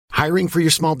Hiring for your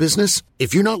small business?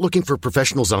 If you're not looking for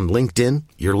professionals on LinkedIn,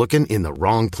 you're looking in the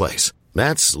wrong place.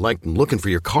 That's like looking for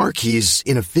your car keys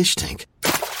in a fish tank.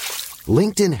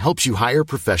 LinkedIn helps you hire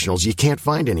professionals you can't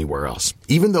find anywhere else,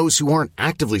 even those who aren't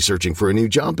actively searching for a new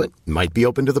job but might be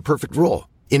open to the perfect role.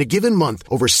 In a given month,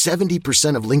 over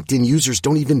 70% of LinkedIn users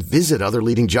don't even visit other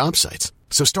leading job sites.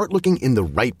 So start looking in the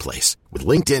right place. With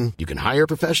LinkedIn, you can hire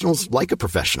professionals like a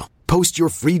professional. Post your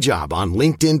free job on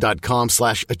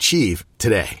linkedin.com/achieve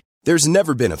today. There's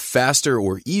never been a faster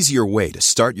or easier way to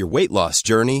start your weight loss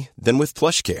journey than with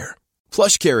PlushCare.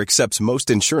 PlushCare accepts most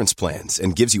insurance plans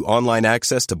and gives you online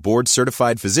access to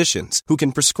board-certified physicians who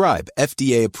can prescribe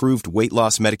FDA-approved weight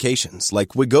loss medications like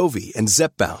Wegovy and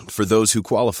Zepbound for those who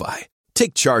qualify.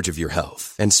 Take charge of your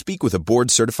health and speak with a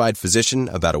board-certified physician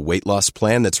about a weight loss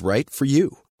plan that's right for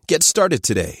you. Get started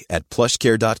today at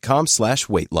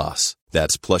plushcare.com/weight loss.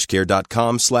 That's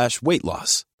plushcare.com/weight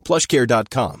loss.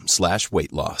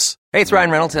 plushcare.com/weight loss. Hey, it's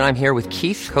Ryan Reynolds, and I'm here with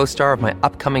Keith, co-star of my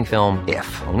upcoming film,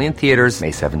 If, only in theaters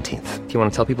May 17th. Do you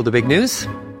want to tell people the big news?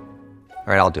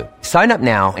 All right, I'll do it. Sign up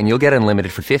now and you'll get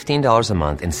unlimited for $15 a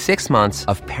month and 6 months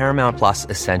of Paramount Plus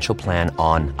Essential Plan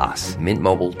on us.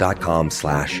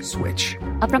 Mintmobile.com/switch.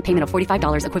 Upfront payment of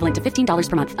 $45 equivalent to $15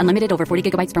 per month. Unlimited over 40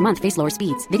 gigabytes per month. Face lower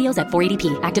speeds. Videos at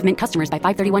 480p. Active Mint customers by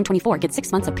 531.24 get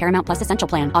 6 months of Paramount Plus Essential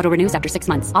Plan. Auto renews after 6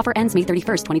 months. Offer ends May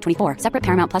 31st, 2024. Separate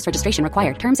Paramount Plus registration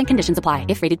required. Terms and conditions apply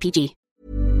if rated PG.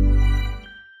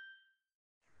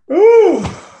 Ooh.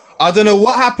 I don't know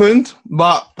what happened,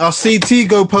 but I see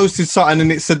Tigo posted something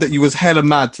and it said that you was hella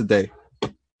mad today.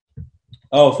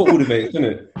 Oh, football debate, isn't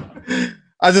it?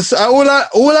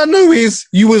 All I know is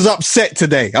you was upset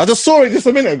today. I just saw it just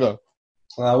a minute ago.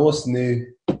 What's new?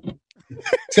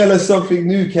 Tell us something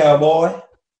new, cowboy.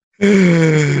 What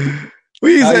are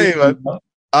you saying, man?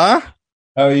 Huh?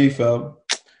 How are you, fam?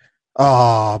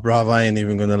 Oh, bruv, I ain't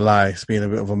even gonna lie. It's been a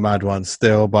bit of a mad one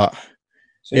still, but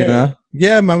Yeah. you know,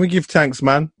 yeah, man, we give thanks,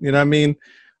 man. You know what I mean?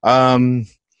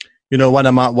 You know, one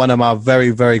of my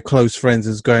very, very close friends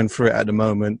is going through it at the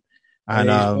moment, and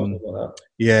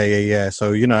yeah.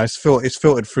 So you know, it's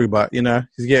filtered through, but you know,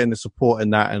 he's getting the support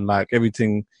and that, and like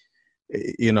everything.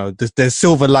 You know, there's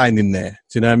silver lining there.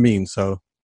 Do you know what I mean? So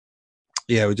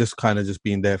yeah, we're just kind of just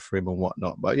being there for him and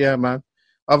whatnot. But yeah, man.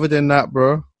 Other than that,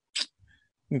 bro,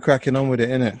 I'm cracking on with it,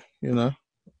 innit? You know.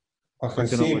 I can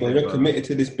see, but you're committed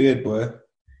to this beard, boy.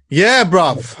 Yeah,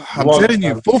 bruv. I'm telling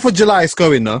you, 4th of July is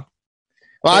going, though.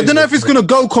 Well, I don't know if it's going to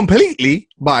go completely,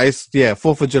 but it's,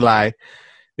 4th of July.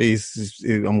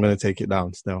 I'm going to take it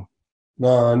down still.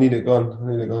 No, I need it gone.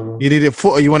 You need it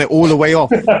foot or you want it all the way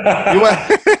off?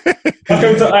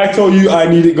 I told you I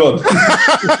need it gone.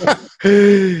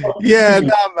 Yeah,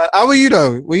 nah, man. How are you,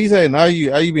 though? What are you saying? How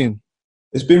you been?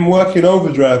 It's been working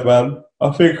overdrive, man.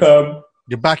 I think... You're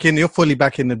fully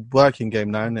back in the working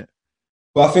game now, isn't it?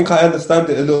 But I think I understand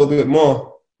it a little bit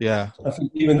more. Yeah. I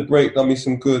think even the break done me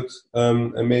some good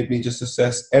and made me just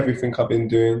assess everything I've been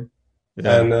doing.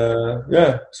 Yeah. And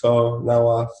so now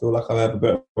I feel like I have a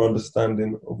better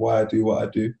understanding of why I do what I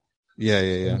do.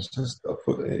 Yeah. Just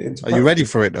put it into Are you ready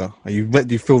for it though? Do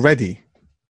you feel ready?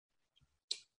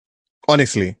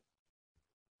 Honestly.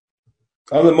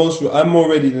 I'm more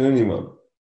ready than anyone.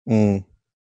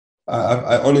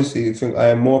 I honestly think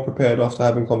I am more prepared after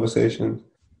having conversations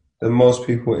than most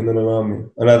people in and around me.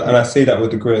 And I say that with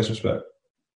the greatest respect.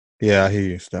 Yeah, I hear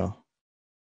you still.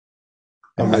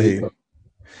 I hear you.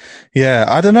 Yeah,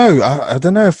 I don't know. I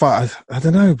don't know if I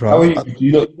don't know, bro. How are you?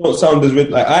 You don't sound as ready.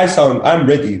 Like I'm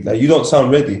ready. Like you don't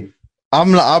sound ready.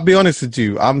 I'll be honest with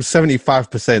you. I'm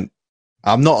 75%.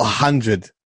 I'm not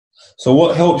 100. So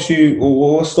what helps you,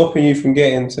 or what's stopping you from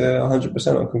getting to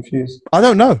 100%? I'm confused. I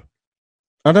don't know,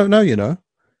 you know.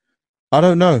 I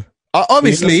don't know.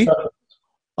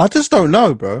 I just don't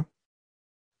know, bro.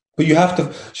 But you have to...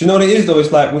 Do you know what it is, though?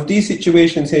 It's like, with these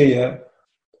situations here, yeah,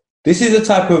 this is the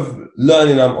type of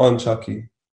learning I'm on, Chucky.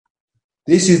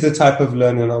 This is the type of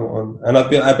learning I'm on. And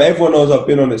everyone knows I've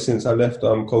been on it since I left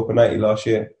Copenhagen last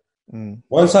year.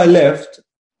 Once I left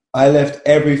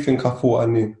everything I thought I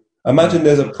knew. Imagine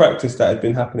there's a practice that had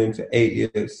been happening for 8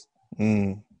 years.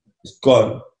 It's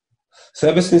gone. So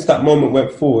ever since that moment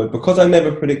went forward, because I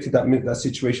never predicted that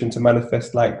situation to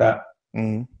manifest like that,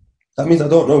 that means I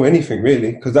don't know anything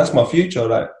really, because that's my future.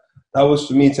 Like that was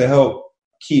for me to help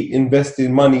keep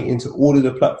investing money into all of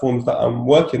the platforms that I'm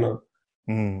working on.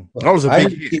 That was a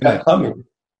big hit. See that coming.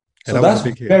 So that's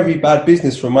very bad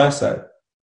business from my side.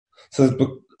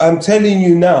 So I'm telling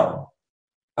you now,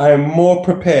 I am more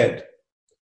prepared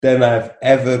than I've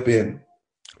ever been.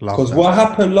 Because what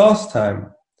happened last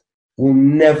time will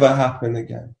never happen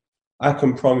again. I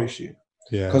can promise you.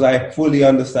 Because I fully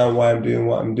understand why I'm doing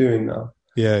what I'm doing now.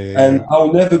 And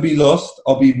I'll never be lost.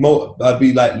 I'll be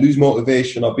like lose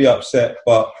motivation. I'll be upset,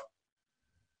 but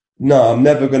no, I'm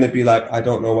never going to be like, I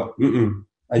don't know what. And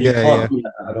you can't do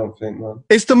that, I don't think, man.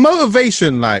 It's the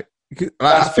motivation, like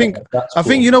I think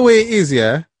you know where it is,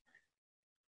 yeah?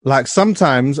 Like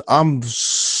sometimes I'm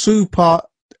super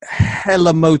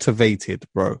hella motivated,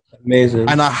 bro. Amazing.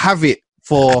 And I have it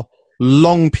for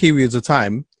long periods of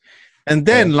time. And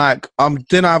then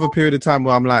then I have a period of time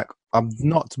where I'm like, I'm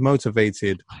not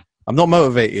motivated. I'm not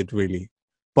motivated really.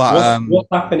 But what's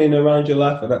happening around your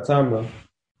life at that time, though?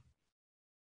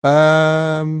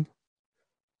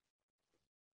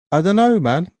 I don't know,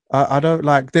 man. I don't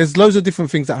like. There's loads of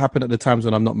different things that happen at the times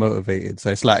when I'm not motivated.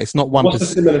 So it's like it's not one. What's the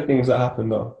similar things that happen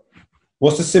though?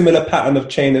 What's the similar pattern of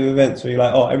chain of events where you're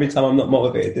like, oh, every time I'm not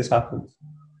motivated, this happens?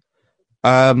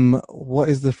 What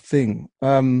is the thing?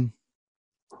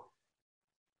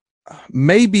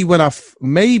 Maybe when I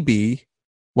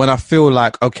feel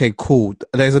like, okay, cool.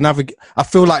 I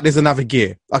feel like there's another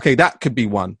gear. Okay, that could be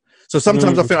one. So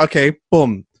sometimes I feel, okay,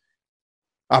 boom.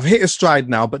 I've hit a stride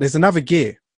now, but there's another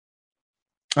gear.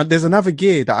 And there's another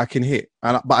gear that I can hit.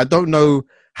 But I don't know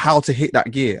how to hit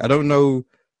that gear. I don't know,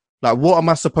 like,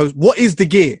 what is the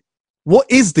gear? What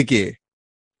is the gear?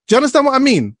 Do you understand what I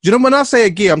mean? Do you know when I say a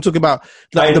gear, I'm talking about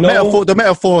like the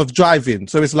metaphor of driving.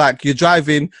 So it's like you're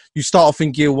driving, you start off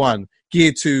in gear 1,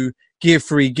 gear 2, gear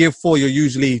 3, gear 4, you're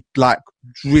usually like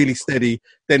really steady.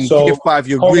 Then gear 5,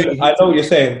 you're really... I know what you're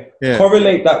saying. Yeah.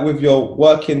 Correlate that with your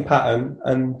working pattern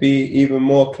and be even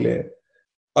more clear.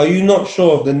 Are you not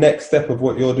sure of the next step of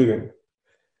what you're doing?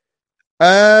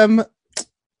 No,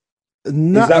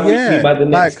 is that what you mean by the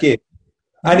next gear?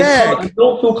 And I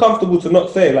don't feel comfortable to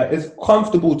not say, like, it's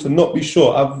comfortable to not be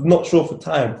sure. I'm not sure for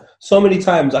time. So many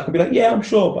times I can be like, yeah, I'm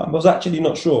sure, but I was actually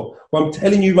not sure. But I'm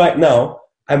telling you right now,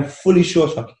 I'm fully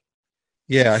sure, Chucky.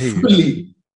 Yeah, I hear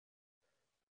you.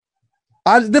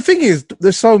 The thing is,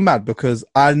 they're so mad because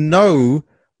I know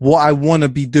what I want to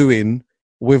be doing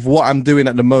with what I'm doing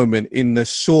at the moment in the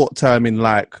short term, in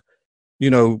like,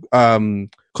 you know,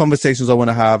 conversations I want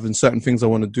to have and certain things I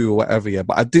want to do or whatever. Yeah,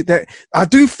 but I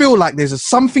do feel like there's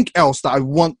something else that I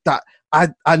want, that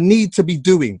I need to be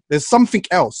doing. There's something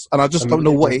else, and I just don't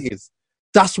know what it is.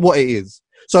 That's what it is.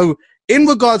 So in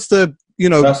regards to, you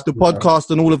know, the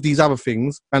podcast and all of these other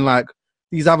things, and like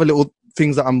these other little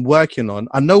things that I'm working on,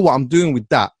 I know what I'm doing with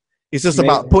that. It's just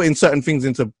about putting certain things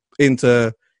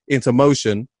into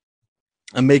motion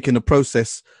and making the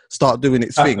process start doing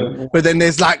its thing. But then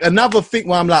there's like another thing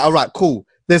where I'm like, all right, cool.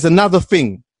 There's another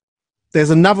thing,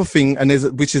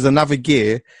 and which is another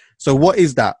gear. So what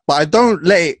is that? But I don't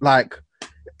let it, like,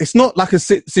 it's not like a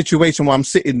situation where I'm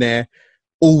sitting there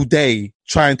all day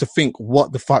trying to think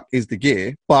what the fuck is the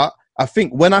gear. But I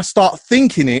think when I start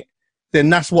thinking it, then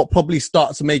that's what probably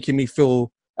starts making me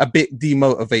feel a bit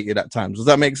demotivated at times. Does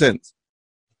that make sense?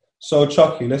 So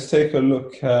Chucky, let's take a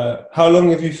look. How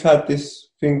long have you had this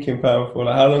thinking pattern for?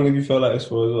 Like, how long have you felt like this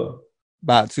for as well?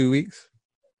 About 2 weeks.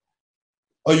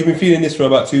 Oh, you've been feeling this for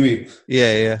about 2 weeks?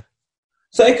 Yeah.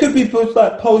 So it could be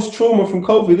like post-trauma from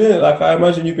COVID, isn't it? Like, I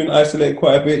imagine you've been isolated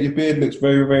quite a bit. Your beard looks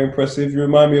very, very impressive. You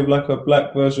remind me of like a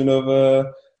black version of, I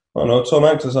don't know, Tom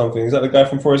Hanks or something. Is that the guy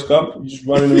from Forrest Gump? You're just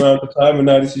running around the time and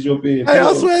now this is your beard. Hey,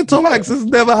 I swear Tom Hanks has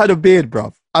never had a beard,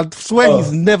 bro. I swear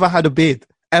he's never had a beard,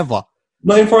 ever.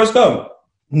 Not in Forrest Gump?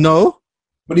 No.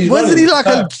 But he's Wasn't running. He like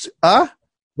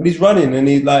But he's running, and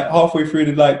he's like halfway through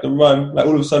the run, like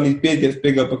all of a sudden his beard gets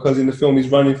bigger because in the film he's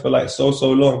running for like so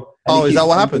long. Oh, is that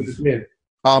what happens?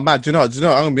 Oh man, do you know? I'm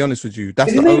gonna be honest with you.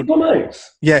 That's the name Tom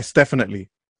Hanks. Yes, definitely.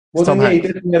 Well, then, he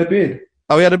definitely had a beard.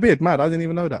 Oh, he had a beard, man. I didn't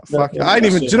even know that. No, fuck, I ain't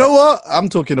even. Do you know what? I'm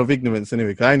talking of ignorance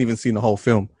anyway. Cause I ain't even seen the whole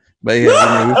film. But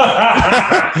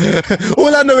yeah,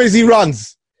 all I know is he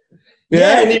runs.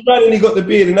 Yeah, and he ran and he got the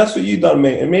beard, and that's what you done,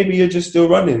 mate. And maybe you're just still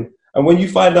running. And when you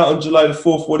find out on July the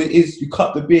 4th what it is, you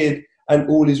cut the beard and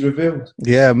all is revealed.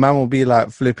 Yeah, man will be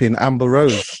like flipping Amber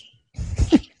Rose.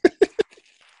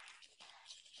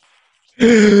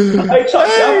 I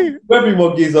try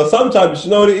everyone, Giza. Sometimes,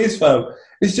 you know what it is, fam?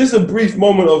 It's just a brief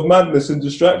moment of madness and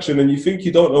distraction, and you think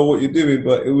you don't know what you're doing,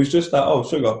 but it was just like, oh,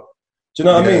 sugar. Do you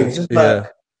know what I mean? It's just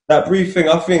like that brief thing.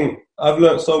 I think I've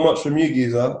learned so much from you,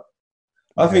 Giza.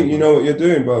 I think you know what you're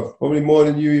doing, bro. Probably more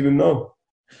than you even know.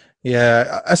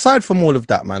 Yeah. Aside from all of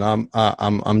that, man,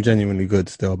 I'm genuinely good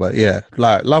still. But yeah,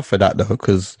 like love for that though,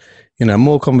 because you know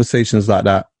more conversations like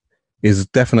that is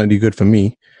definitely good for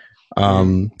me.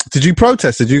 Did you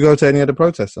protest? Did you go to any of the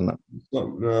protests on that?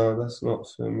 No, that's not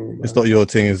for me. Man. It's not your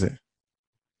thing, is it?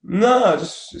 No,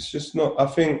 it's just not. I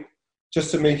think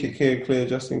just to make it clear,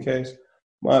 just in case,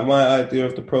 my idea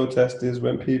of the protest is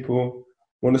when people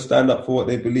want to stand up for what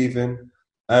they believe in.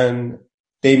 And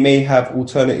they may have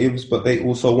alternatives, but they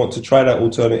also want to try that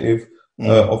alternative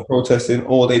of protesting,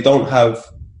 or they don't have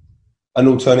an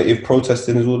alternative.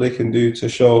 Protesting is all they can do to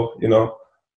show,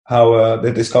 how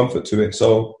their discomfort to it.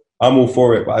 So I'm all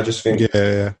for it, but I just think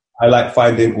I like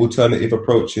finding alternative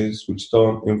approaches which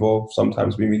don't involve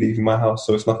sometimes me leaving my house.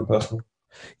 So it's nothing personal.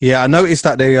 Yeah, I noticed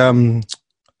that they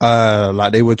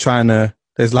like they were trying to.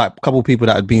 There's like a couple of people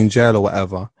that had been in jail or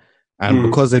whatever, and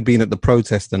because they'd been at the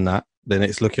protest and that, then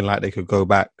it's looking like they could go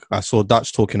back. I saw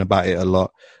Dutch talking about it a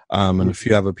lot, and a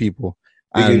few other people.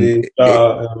 And it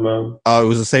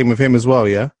was the same with him as well,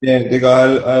 yeah? Yeah, the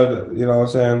guy, you know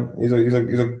what I'm saying?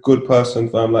 He's a good person,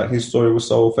 fam. Like, his story was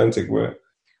so authentic where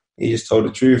he just told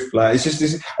the truth. Like, it's just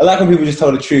this, I like when people just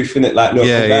tell the truth, innit? Like,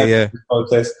 look,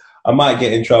 protest, I might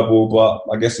get in trouble, but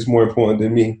I guess it's more important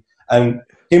than me. And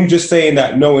him just saying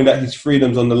that, knowing that his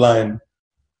freedom's on the line,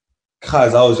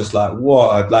 guys, I was just like,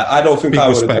 what? Like, I don't think I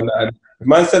would have done that. If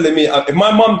man's telling me, if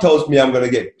my mum tells me I'm going to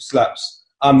get slaps,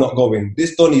 I'm not going.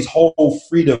 This Donny's whole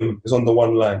freedom is on the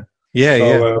one line.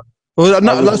 Yeah. Well, a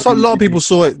lot of people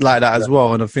saw it like that as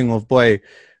well, and a thing of, boy,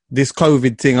 this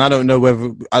COVID thing, I don't know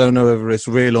whether it's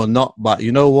real or not, but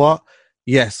you know what?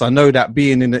 Yes, I know that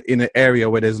being in an area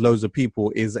where there's loads of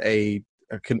people is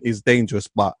dangerous,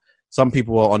 but some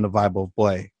people are on the vibe of,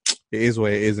 boy, it is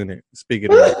what it is, isn't it? It's bigger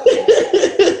than that.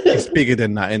 It's bigger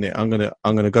than that, isn't it? I'm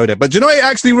gonna go there. But do you know what it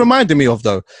actually reminded me of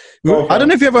though? Okay. I don't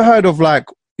know if you ever heard of, like,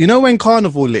 you know when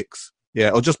Carnival licks,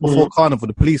 or just before Carnival,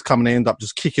 the police come and they end up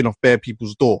just kicking off bare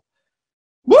people's door.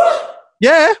 What?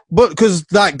 Yeah, but because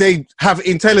like they have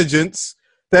intelligence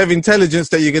that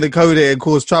you're going to go there and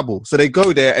cause trouble. So they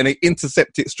go there and they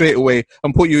intercept it straight away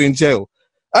and put you in jail.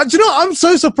 Do you know, I'm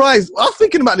so surprised. I was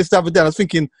thinking about this the other day. I was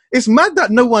thinking, it's mad that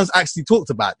no one's actually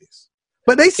talked about this.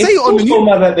 But they say it on the news. It's also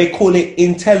mad that they call it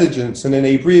intelligence and then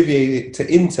they abbreviate it to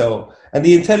intel. And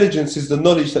the intelligence is the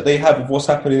knowledge that they have of what's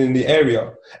happening in the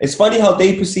area. It's funny how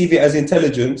they perceive it as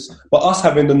intelligence, but us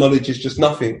having the knowledge is just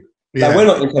nothing. Yeah. Like, we're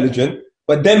not intelligent,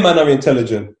 but them man are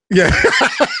intelligent. Yeah.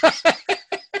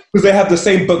 Because they have the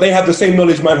same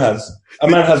knowledge man has. A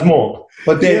man has more,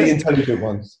 but they're the intelligent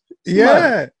ones.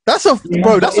 Yeah. That's a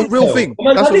real thing. That's a real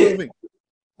thing.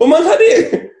 But man had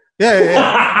it.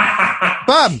 Yeah.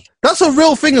 Bam. That's a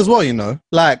real thing as well, you know.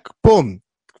 Like, boom.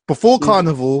 Before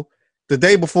Carnival, the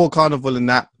day before Carnival and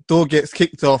that, door gets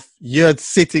kicked off, you're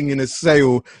sitting in a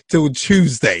sale till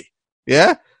Tuesday.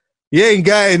 Yeah? You ain't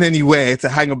going anywhere to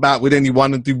hang about with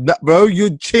anyone and do that, bro.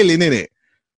 You're chilling, innit?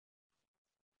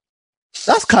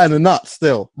 That's kind of nuts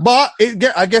still. But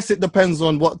I guess it depends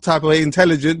on what type of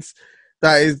intelligence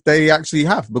they actually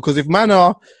have. Because if man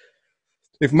are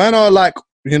like,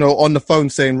 you know, on the phone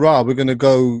saying, rah,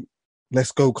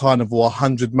 let's go Carnival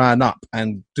 100 man up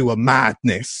and do a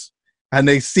madness. And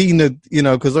they seen the, you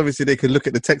know, because obviously they could look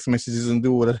at the text messages and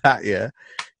do all of that, yeah.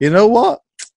 You know what?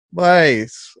 Boy,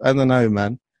 I don't know,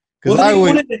 man. Well,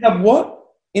 they have what?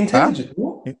 Intelligence. Huh?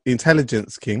 What?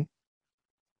 Intelligence, King.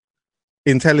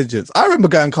 Intelligence. I remember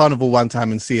going Carnival one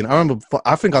time and seeing,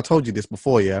 I think I told you this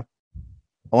before, yeah.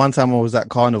 One time I was at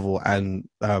Carnival and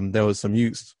there was some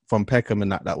youths from Peckham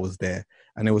and that was there.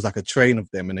 And there was like a train of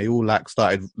them and they all like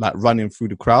started like running through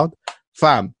the crowd.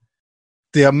 Fam,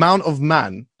 the amount of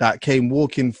man that came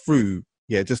walking through,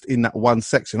 just in that one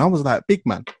section, I was like, big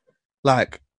man,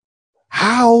 like,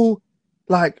 how,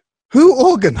 like, who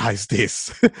organized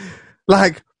this?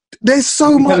 Like, there's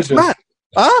so much man.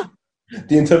 Huh?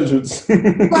 The intelligence.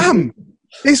 Bam!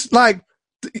 It's like,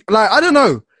 I don't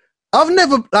know.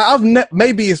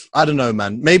 Maybe it's, I don't know,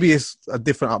 man. Maybe it's a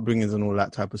different upbringings and all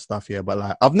that type of stuff, yeah. But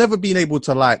like, I've never been able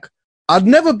to like, I've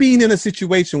never been in a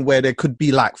situation where there could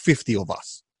be like 50 of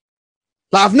us.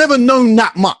 Like, I've never known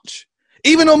that much.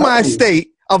 Even on my estate,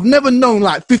 I've never known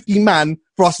like 50 man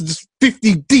for us to just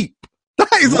 50 deep.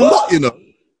 That is a lot, you know.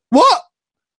 What?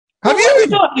 Have you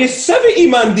ever? It's 70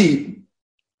 man deep.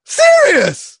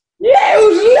 Serious? Yeah, it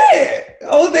was lit.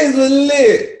 All days were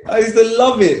lit. I used to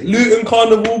love it. Luton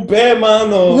Carnival, Bear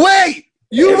Man. Wait,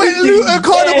 you went Luton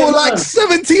Carnival like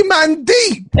 70 man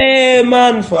deep? Bear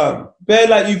Man, fam. Bear,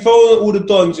 like, you follow all the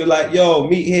dons. You're like, yo,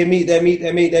 meet here, meet there, meet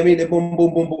there, meet there, meet there, boom,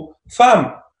 boom, boom, boom.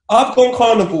 Fam, I've gone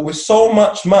Carnival with so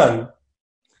much man.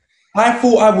 I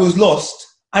thought I was lost.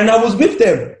 And I was with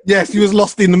them. Yes, you was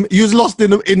lost in the mix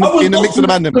of the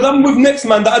band. Because I'm with next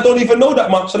man that I don't even know that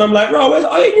much, and I'm like, "Bro, we're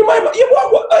all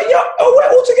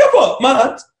together,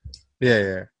 man."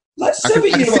 Yeah. Like I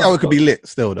can see how it could be lit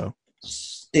still, though.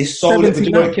 It's so lit. But do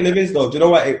you know what killer is, though? Do you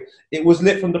know what? It was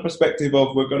lit from the perspective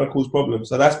of we're gonna cause problems,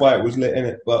 so that's why it was lit in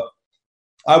it. But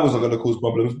I wasn't gonna cause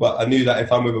problems, but I knew that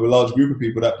if I'm with a large group of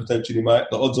people that potentially might,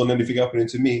 the odds on anything happening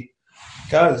to me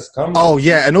guys, come. Oh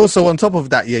yeah, and also on top of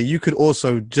that, yeah, you could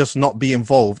also just not be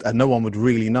involved, and no one would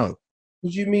really know.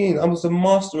 What do you mean? I was a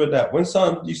master of that. When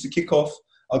something used to kick off,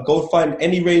 I'd go find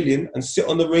any railing and sit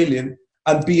on the railing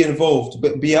and be involved,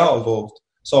 but be out involved.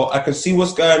 So I can see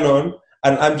what's going on,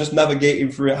 and I'm just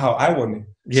navigating through it how I want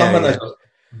it. Someone that's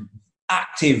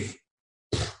active.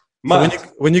 So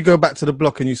when you go back to the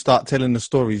block and you start telling the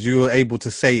stories, you were able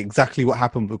to say exactly what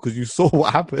happened because you saw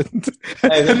what happened.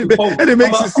 Hey, and it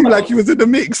makes it seem like you was in the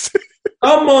mix.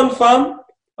 Come on, fam.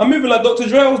 I'm moving like Dr.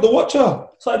 Dre. I was the watcher.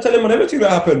 So I tell him on everything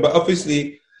that happened. But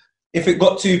obviously, if it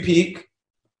got too peak,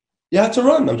 you had to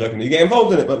run. I'm joking. You get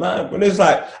involved in it. But man, when it's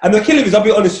like... And the killer is, I'll be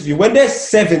honest with you, when there's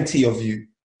 70 of you,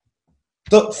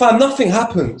 fam, nothing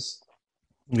happens.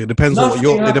 It depends on what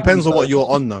you're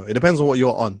on, though. It depends on what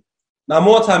you're on. Now,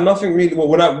 more time, nothing really... Well,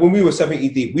 when we were 70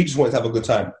 deep, we just wanted to have a good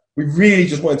time. We really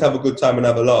just wanted to have a good time and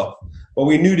have a laugh. But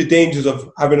we knew the dangers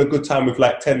of having a good time with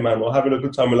like 10 man or having a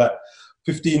good time with like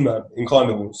 15 man in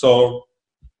Carnival. So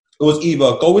it was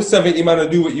either go with 70 man and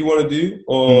do what you want to do,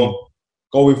 or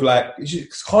go with like...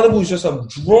 Carnival is just a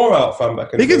draw out, fam.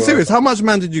 Back in the day. Being serious, how much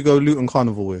man did you go Luton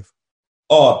Carnival with?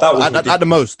 Oh, that was... At the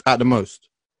most. At the most.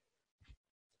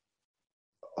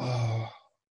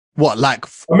 What, like... I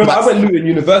remember I went Luton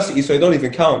University, so it don't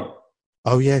even count.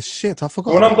 Oh, yeah, shit, I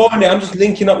forgot. When I'm going there, I'm just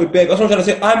linking up with big. That's what I'm trying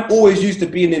to say. I'm always used to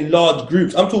being in large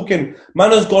groups. I'm talking,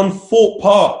 man has gone Fort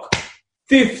Park,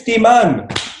 50 man.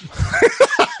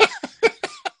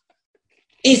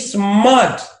 It's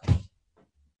mad.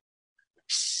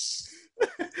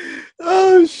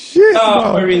 Oh, shit.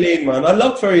 Ferry Lane, man. I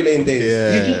love Ferry Lane days.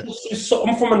 Yeah.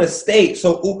 I'm from an estate,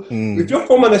 so if you're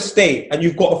from an estate and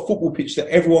you've got a football pitch that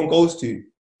everyone goes to,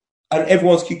 and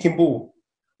everyone's kicking ball.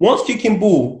 Once kicking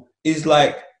ball is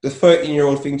like the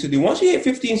 13-year-old thing to do. Once you hit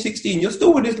 15, 16, you're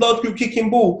still with this large group kicking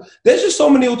ball. There's just so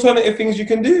many alternative things you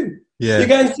can do. Yeah.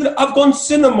 I've gone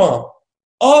cinema.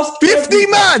 Ask 50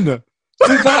 man!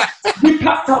 We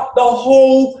packed up the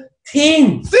whole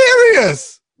thing.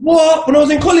 Serious? What? When I was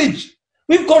in college,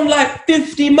 we've gone like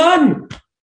 50 man.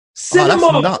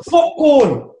 Cinema,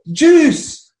 popcorn,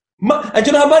 juice. And do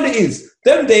you know how bad it is?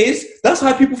 Them days, that's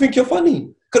how people think you're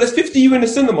funny. Because there's 50 you in the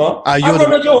cinema. I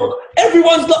run a joke.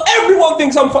 Everyone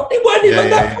thinks I'm funny. They weren't even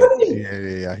that funny.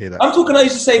 Yeah, I hear that. I'm talking, I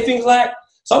used to say things like,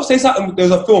 so I'll say something,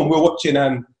 there's a film we're watching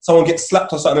and someone gets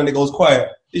slapped or something and it goes quiet.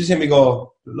 You just hear me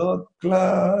go, Lord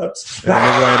claps.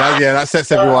 That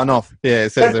sets everyone off. Yeah,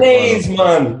 it sets the days,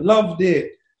 man. Loved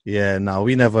it. Yeah, no,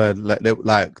 we never,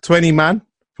 like 20 man,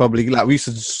 probably. Like, we used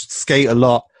to skate a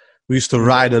lot. We used to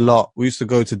ride a lot. We used to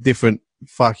go to different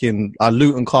fucking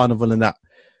Luton Carnival and that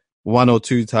 1 or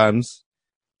 2 times.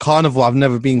 Carnival, I've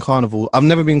never been carnival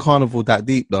that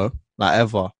deep though, like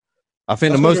ever. I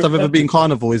think the most I've ever been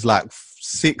carnival is like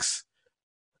 6,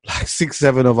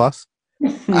 7 of us.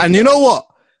 And you know what?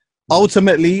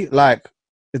 Ultimately, like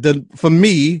for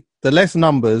me, the less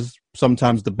numbers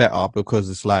sometimes the better, because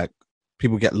it's like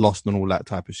people get lost and all that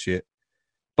type of shit.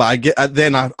 But I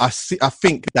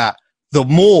think that the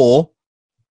more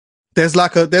there's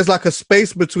like a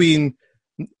space between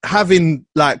having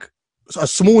like a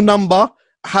small number,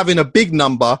 having a big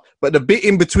number, but the bit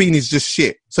in between is just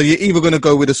shit. So you're either going to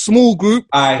go with a small group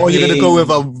or you're going to go with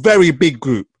a very big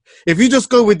group. If you just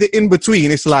go with the in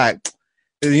between, it's like,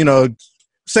 you know,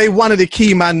 say one of the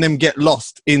key man them get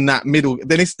lost in that middle,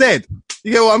 then it's dead.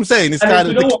 You get what I'm saying? It's kind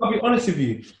of. You know what? I'll be honest with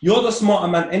you. You're the smarter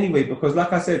man anyway, because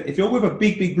like I said, if you're with a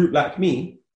big group like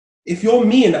me, if you're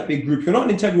me in that big group, you're not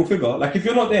an integral figure. Like if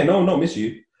you're not there, no one will miss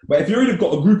you. But if you already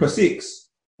got a group of 6,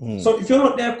 so if you're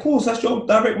not there, of course, that's your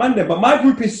direct man there. But my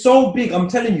group is so big, I'm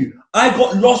telling you, I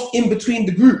got lost in between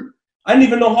the group. I didn't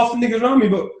even know half the niggas around me,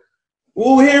 but we're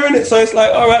all hearing it. So it's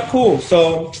like, all right, cool.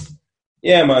 So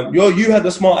yeah, man, you had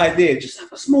the smart idea. Just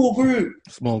have a small group.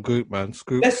 Small group, man.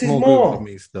 Less is small more. Group for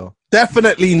me still.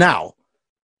 Definitely now.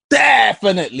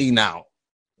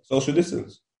 Social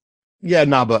distance. Yeah,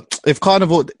 nah, but if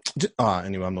Carnival...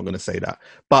 anyway, I'm not going to say that.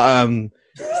 But...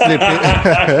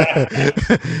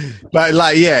 but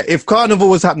like, yeah, if Carnival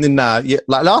was happening now, yeah,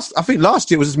 like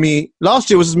last year was me. Last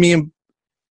year was me and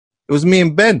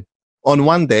Ben on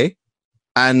one day,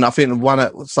 and I think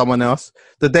someone else.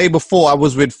 The day before, I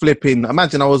was with flipping.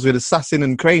 Imagine I was with Assassin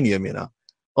and Cranium, you know,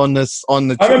 on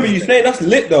the. I remember you saying that's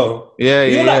lit though. Yeah,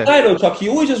 you're that guy though, Chuck.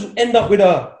 You always just end up with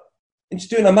just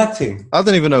doing a mad thing. I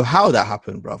don't even know how that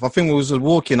happened, bro. I think we was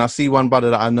walking. I see one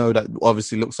brother that I know that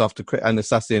obviously looks after an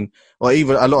Assassin, or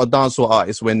even a lot of dancehall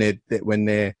artists when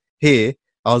they're here.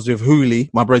 I was with Hooli,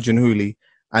 my brethren Hooli,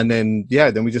 and then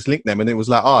we just linked them, and it was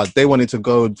like, they wanted to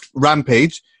go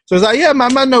Rampage, so it's like, yeah,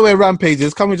 man know where Rampage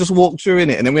is. Can we just walk through in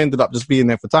it? And then we ended up just being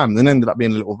there for time, and then ended up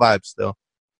being a little vibe still.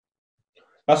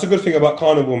 That's a good thing about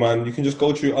Carnival, man. You can just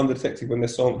go through undetected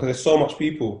because there's so much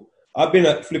people. I've been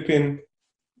at flipping.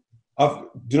 Do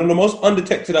you know the most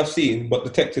undetected I've seen, but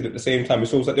detected at the same time?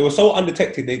 It's almost like they were so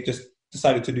undetected they just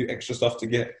decided to do extra stuff to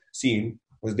get seen.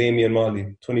 Was Damian Marley,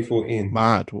 2014.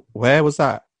 Mad. Where was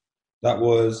that? That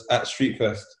was at Street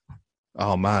Fest.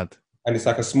 Oh, mad. And it's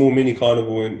like a small mini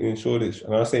carnival in Shoreditch. And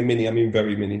when I say mini, I mean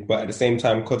very mini. But at the same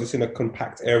time, because it's in a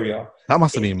compact area, that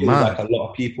must have been mad. Like a lot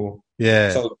of people.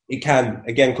 Yeah. So it can,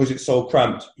 again, because it's so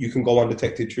cramped, you can go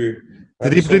undetected through.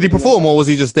 Did he perform or was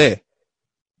he just there?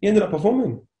 He ended up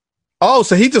performing. Oh,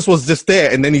 so he just was just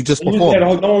there and then he just performed. There,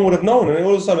 no one would have known. And then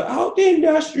all of a sudden, out in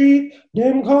the street,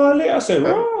 them call it. I said,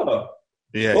 rah.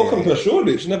 Yeah. Welcome to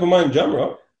Shoreditch. Never mind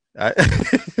Jamrock.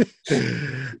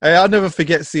 I'll never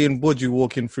forget seeing Budgie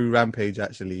walking through Rampage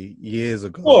actually years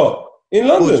ago. What? In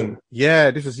London?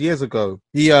 Yeah, this was years ago.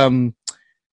 He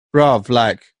bruv,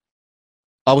 like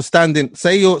I was standing,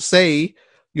 say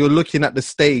you're looking at the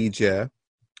stage, yeah.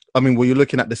 I mean, you're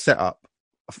looking at the setup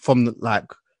from the, like,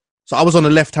 so I was on the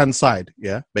left-hand side,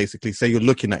 yeah, basically. Say you're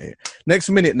looking at it. Next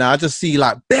minute now, I just see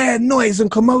like bare noise and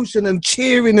commotion and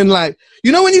cheering and like,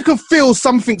 you know when you can feel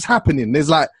something's happening. There's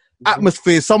like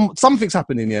atmosphere, something's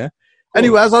happening, yeah.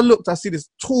 Anyway, as I looked, I see this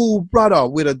tall brother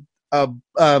with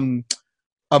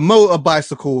a motor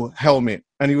bicycle helmet,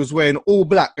 and he was wearing all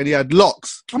black, and he had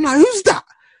locks. I'm like, who's that?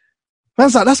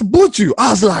 Man's like, that's Buju.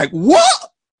 I was like, what?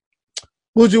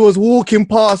 Buju was walking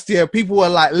past here. People were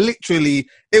like, literally,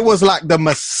 it was like the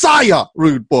Messiah,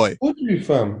 rude boy. Buju,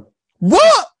 fam.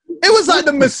 What? It was like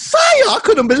the Messiah. I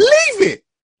couldn't believe it.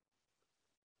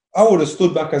 I would have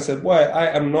stood back and said, why?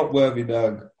 I am not worthy,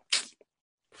 dog.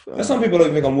 There's some people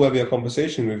don't think I'm worthy of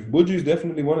conversation with. Buju's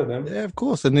definitely one of them. Yeah, of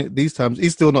course. And these times,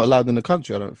 he's still not allowed in the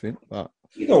country, I don't think. But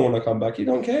he don't want to come back. He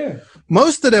don't care.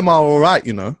 Most of them are all right,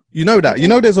 you know. You know that. You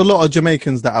know there's a lot of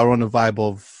Jamaicans that are on a vibe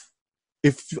of,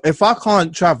 if I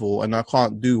can't travel and I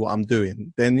can't do what I'm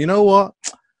doing, then you know what?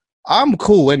 I'm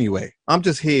cool anyway. I'm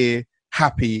just here,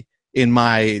 happy in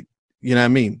my, you know what I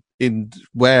mean, in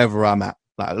wherever I'm at.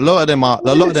 Like a lot of them are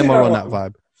on that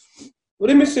vibe. What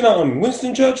are they missing out on?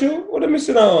 Winston Churchill? What are they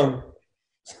missing out on?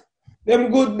 Them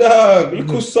good dog,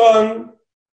 little sun,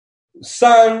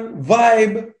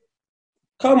 vibe.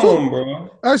 Come on, bro.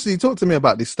 Actually, talk to me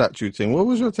about this statue thing. What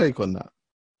was your take on that?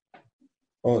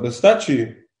 Oh, the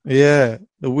statue? Yeah,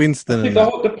 the Winston.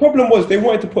 The problem was they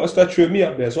wanted to put a statue of me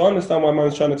up there, so I understand why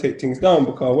man's trying to take things down,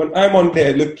 because when I'm on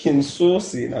there looking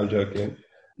saucy, no, I'm joking.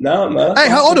 Nah, man. Hey,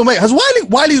 hold on, wait. Has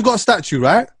Wiley's got a statue,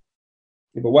 right?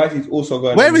 Yeah, but Wiley's also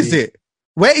got. Where is it?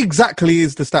 Where exactly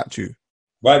is the statue?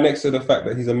 Right next to the fact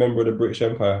that he's a member of the British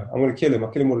Empire. I'm going to kill him. I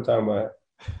kill him all the time, right?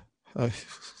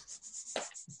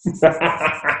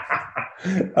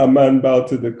 A man bowed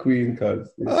to the Queen, cuz.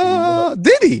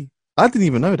 Did he? I didn't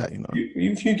even know that, you know.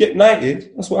 If you get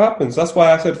knighted, that's what happens. That's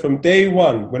why I said from day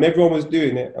one, when everyone was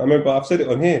doing it, I remember I've said it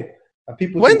on here. And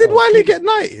people when did Wiley get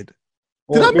knighted?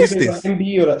 Did I miss this? Like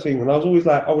MBE or that thing, and I was always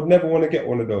like, I would never want to get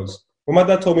one of those. When my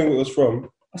dad told me what it was from,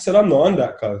 I said, I'm not on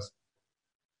that, cuz.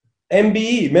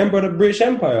 MBE, member of the British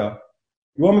Empire.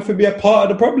 You want me to be a part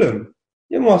of the problem?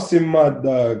 You must be mad,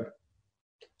 dog.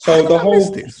 So the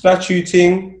whole statue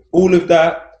thing, all of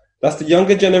that, that's the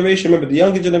younger generation. Remember, the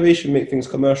younger generation make things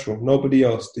commercial. Nobody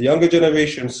else. The younger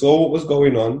generation saw what was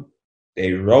going on.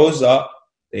 They rose up.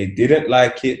 They didn't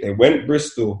like it. They went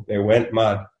Bristol. They went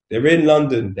mad. They're in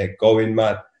London. They're going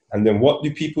mad. And then what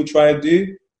do people try and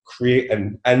do? Create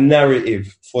a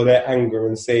narrative for their anger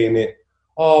and saying it.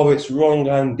 Oh, it's wrong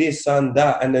and this and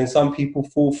that. And then some people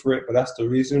fall for it. But that's the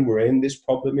reason we're in this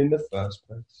problem in the first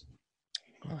place.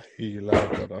 I hear you loud,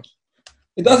 brother.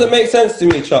 It doesn't make sense to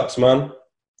me, Chucks, man.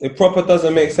 It proper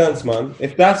doesn't make sense, man.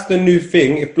 If that's the new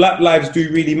thing, if black lives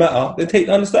do really matter, then take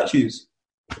down the statues.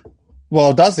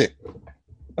 Well, does it?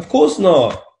 Of course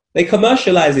not. They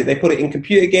commercialize it. They put it in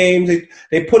computer games.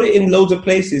 They put it in loads of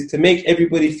places to make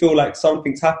everybody feel like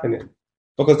something's happening.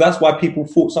 Because that's why people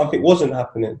thought something wasn't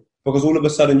happening. Because all of a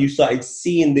sudden you started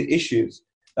seeing the issues.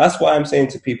 That's why I'm saying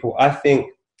to people, I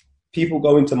think people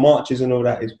going to marches and all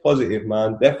that is positive,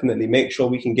 man. Definitely make sure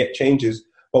we can get changes.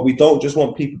 But we don't just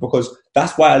want people, because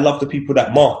that's why I love the people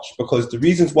that march. Because the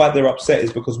reasons why they're upset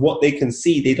is because what they can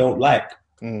see, they don't like.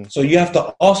 So you have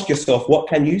to ask yourself, what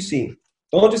can you see?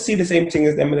 Don't just see the same thing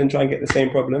as them and then try and get the same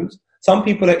problems. Some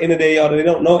people are in their yard and they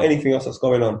don't know anything else that's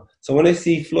going on. So when they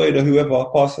see Floyd or whoever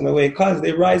passing away, guys,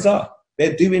 they rise up.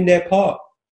 They're doing their part.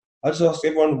 I just ask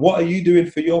everyone, what are you doing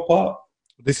for your part?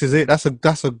 This is it. That's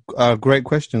a great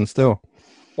question still.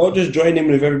 Don't just join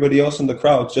in with everybody else in the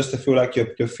crowd just to feel like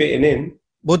you're fitting in.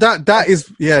 Well, that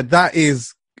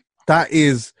is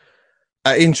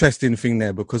an interesting thing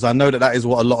there, because I know that is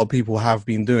what a lot of people have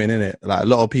been doing, innit? Like, a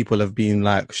lot of people have been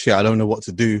like, shit, I don't know what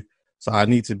to do, so I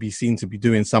need to be seen to be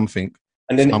doing something.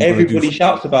 And then everybody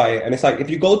shouts about it. And it's like, if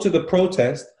you go to the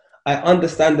protest, I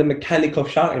understand the mechanic of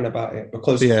shouting about it,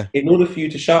 because in order for you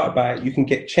to shout about it, you can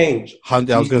get change. I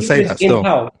was going to say that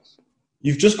still.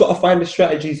 You've just got to find the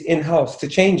strategies in-house to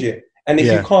change it. And if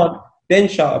you can't, then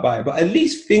shout about it. But at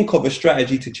least think of a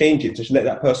strategy to change it, to let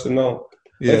that person know.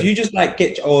 Yeah. If you just like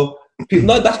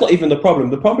no, that's not even the problem.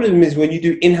 The problem is when you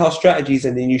do in-house strategies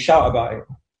and then you shout about it.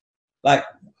 Like,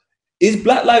 is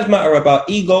Black Lives Matter about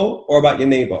ego or about your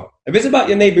neighbor? If it's about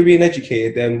your neighbor being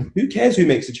educated, then who cares who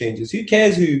makes the changes? Who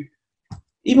cares who...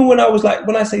 Even when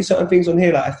I say certain things on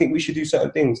here, like, I think we should do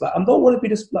certain things. Like, I don't want to be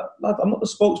this... Like, I'm not the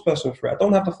spokesperson for it. I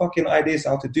don't have the fucking ideas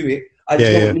how to do it. I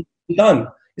just want it to be done.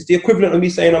 It's the equivalent of me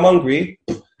saying I'm hungry.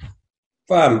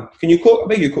 Fam, can you cook? I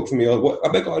beg you to cook for me. Or what?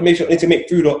 I beg you to make sure I need to make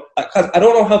food. Or, cause I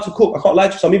don't know how to cook. I can't lie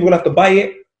to you. So I'm even going to have to buy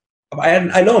it.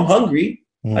 I know I'm hungry.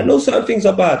 I know certain things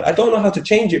are bad. I don't know how to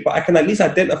change it, but I can at least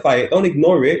identify it. Don't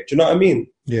ignore it. Do you know what I mean?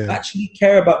 Yeah. Actually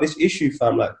care about this issue,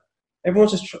 fam. Like,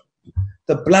 everyone's just...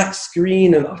 the black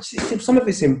screen and some of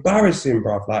it's embarrassing,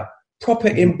 bruv. Like, proper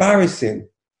embarrassing.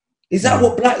 Is that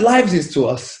what Black Lives is to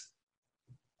us?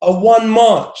 A 1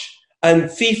 March and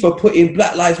FIFA putting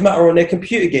Black Lives Matter on their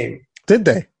computer game. Did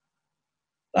they?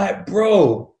 Like,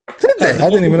 bro. Did they? I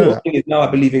didn't even know that. The thing is, now I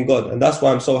believe in God, and that's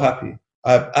why I'm so happy.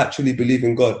 I actually believe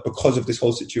in God because of this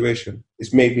whole situation.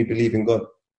 It's made me believe in God.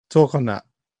 Talk on that.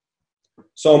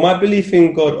 So my belief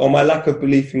in God, or my lack of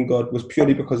belief in God, was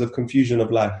purely because of confusion of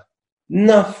life.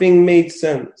 Nothing made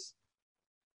sense.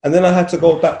 And then I had to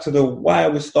go back to the why I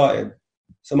was starting.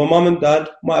 So my mum and dad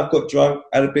might have got drunk,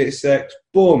 had a bit of sex,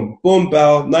 boom, boom,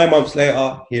 bell. 9 months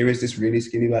later, here is this really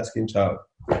skinny, light-skinned child.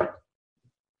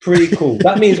 Pretty cool.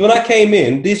 That means when I came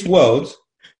in this world,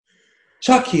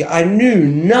 Chucky, I knew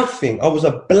nothing. I was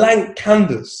a blank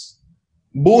canvas,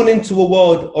 born into a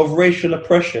world of racial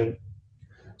oppression.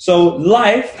 So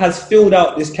life has filled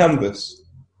out this canvas.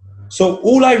 So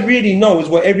all I really know is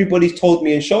what everybody's told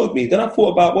me and showed me. Then I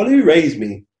thought about, well, who raised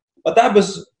me? My dad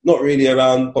was not really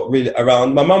around, but really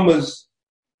around. My mum was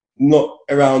not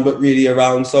around, but really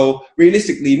around. So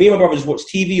realistically, me and my brother just watched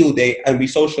TV all day and we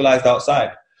socialized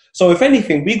outside. So if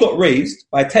anything, we got raised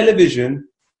by television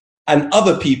and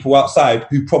other people outside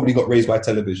who probably got raised by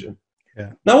television.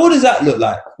 Yeah. Now, what does that look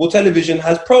like? Well, television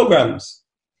has programs.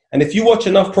 And if you watch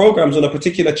enough programs on a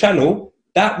particular channel,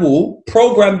 that will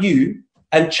program you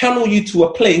and channel you to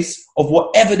a place of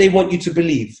whatever they want you to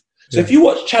believe. So if you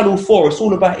watch Channel 4, it's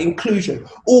all about inclusion.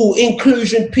 Oh,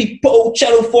 inclusion, people,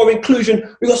 Channel 4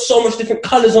 inclusion. We got so much different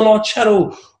colors on our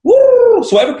channel. Woo!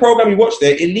 So whatever program you watch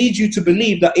there, it leads you to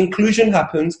believe that inclusion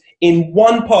happens in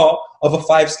one part of a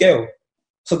 5 scale.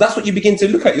 So that's what you begin to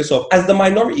look at yourself as the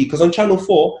minority, because on Channel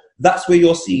 4, that's where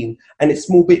you're seen, and it's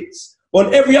small bits. But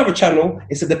on every other channel,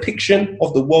 it's a depiction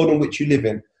of the world in which you live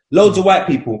in. Loads of white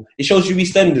people. It shows you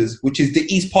EastEnders, which is the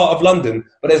east part of London.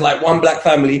 But there's like one black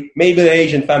family, maybe an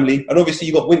Asian family. And obviously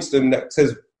you got Winston that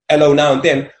says hello now and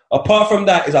then. Apart from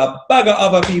that is a bag of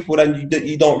other people that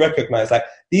you don't recognize. Like,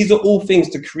 these are all things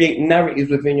to create narratives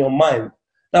within your mind.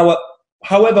 Now,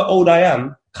 however old I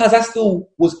am, because I still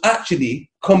was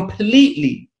actually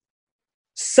completely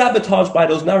sabotaged by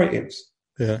those narratives.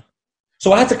 Yeah.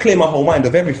 So I had to clear my whole mind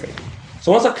of everything.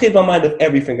 So once I cleared my mind of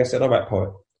everything, I said, all right,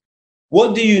 poet,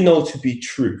 what do you know to be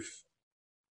truth?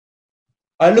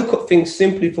 I look at things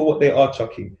simply for what they are,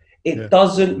 Chucky. It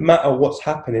doesn't matter what's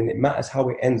happening. It matters how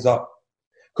it ends up.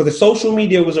 Because if social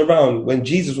media was around when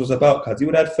Jesus was about, because he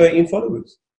would have had 13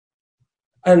 followers.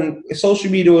 And if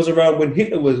social media was around when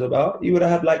Hitler was about, he would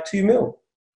have had like 2 mil.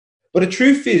 But the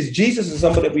truth is, Jesus is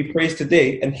somebody that we praise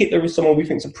today, and Hitler is someone we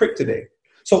think is a prick today.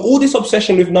 So all this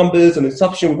obsession with numbers and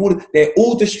obsession with all, they're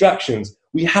all distractions.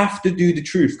 We have to do the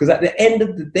truth, because at the end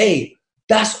of the day,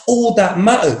 that's all that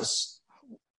matters.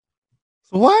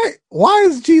 So why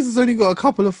has Jesus only got a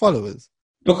couple of followers?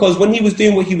 Because when he was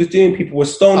doing what he was doing, people were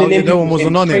stoning him. No one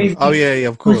wasn't on him. Oh, yeah,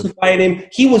 of course. Crucifying him.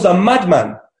 He was a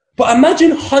madman. But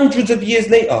imagine hundreds of years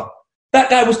later, that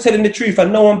guy was telling the truth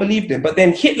and no one believed him. But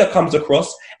then Hitler comes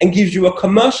across and gives you a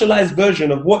commercialized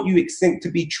version of what you think to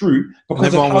be true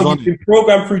because of how you've been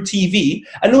programmed through TV.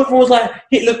 And everyone was like,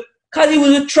 Hitler, because he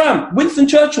was a tramp. Winston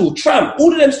Churchill, tramp.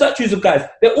 All of them statues of guys,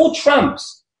 they're all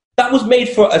tramps. That was made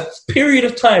for a period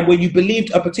of time where you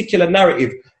believed a particular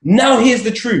narrative. Now here's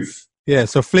the truth. Yeah,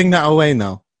 so fling that away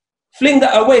now. Fling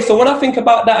that away. So when I think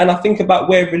about that and I think about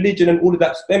where religion and all of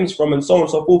that stems from and so on and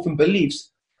so forth and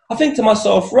beliefs, I think to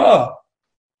myself, rah,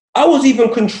 I was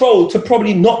even controlled to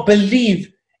probably not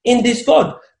believe in this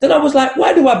God. Then I was like,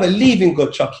 why do I believe in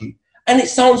God, Chucky? And it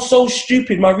sounds so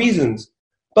stupid, my reasons.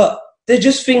 But they're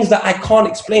just things that I can't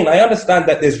explain. I understand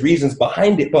that there's reasons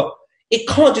behind it, but it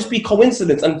can't just be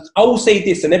coincidence. And I will say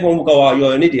this, and everyone will go, oh,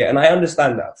 you're an idiot. And I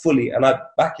understand that fully, and I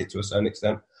back it to a certain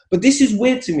extent. But this is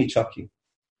weird to me, Chucky.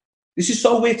 This is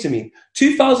so weird to me.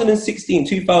 2016,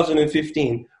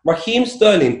 2015, Raheem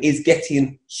Sterling is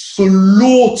getting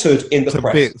slaughtered in the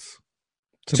press. Bits.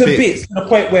 To bits, to the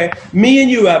point where me and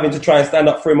you are having to try and stand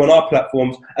up for him on our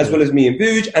platforms, as well as me and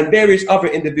Booge and various other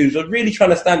individuals are really trying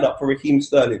to stand up for Raheem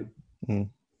Sterling. Mm.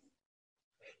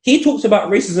 He talks about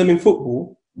racism in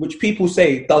football, which people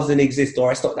say doesn't exist,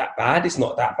 or it's not that bad, it's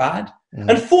not that bad. Mm.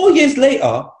 And 4 years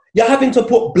later, you're having to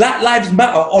put Black Lives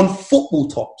Matter on football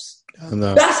tops.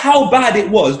 That's how bad it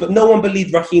was, but no one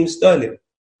believed Raheem Sterling.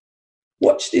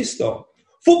 Watch this though.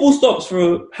 Football stops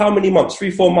for how many months?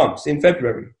 3-4 months in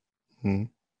February. Hmm.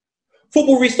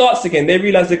 Football restarts again. They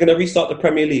realise they're going to restart the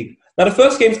Premier League. Now, the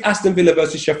first game is Aston Villa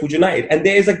versus Sheffield United, and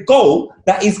there is a goal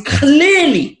that is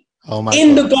clearly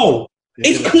the goal.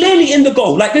 It's clearly in the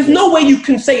goal. Like, there's no way you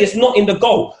can say it's not in the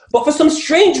goal. But for some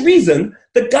strange reason,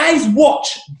 the guy's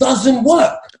watch doesn't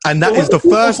work. And that is the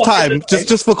first time,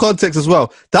 just for context as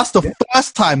well, that's the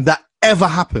first time that ever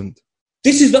happened.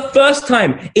 This is the first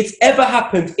time it's ever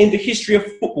happened in the history of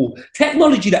football.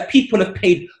 Technology that people have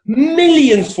paid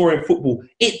millions for in football,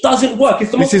 it doesn't work.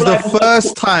 This is the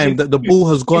first time that the ball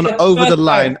has gone over the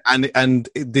line and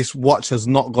this watch has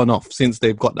not gone off since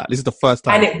they've got that. This is the first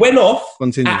time. And it went off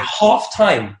at half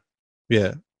time.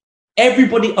 Yeah.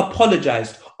 Everybody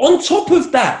apologized. On top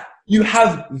of that, you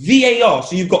have VAR.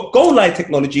 So you've got goal line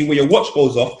technology where your watch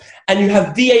goes off, and you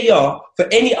have VAR for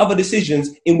any other decisions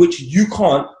in which you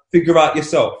can't figure out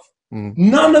yourself. Mm.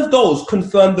 None of those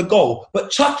confirmed the goal.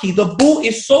 But Chucky, the ball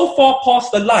is so far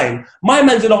past the line, my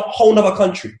man's in a whole other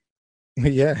country.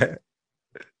 Yeah.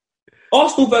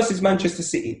 Arsenal versus Manchester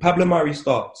City. Pablo Mari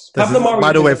starts. By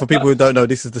the way, for people who don't know,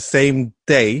 this is the same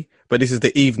day, but this is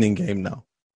the evening game now.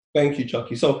 Thank you,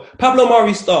 Chucky. So Pablo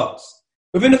Mari starts.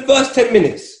 Within the first 10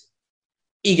 minutes,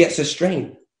 he gets a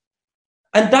strain.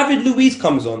 And David Luiz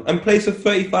comes on and plays for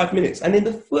 35 minutes. And in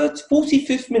the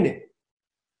 45th minute,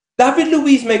 David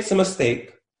Luiz makes a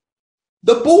mistake.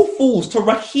 The ball falls to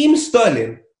Raheem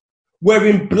Sterling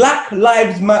wearing Black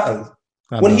Lives Matter.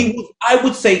 When he was, I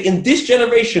would say, in this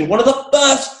generation, one of the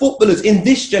first footballers in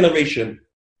this generation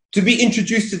to be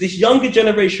introduced to this younger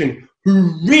generation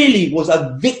who really was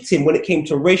a victim when it came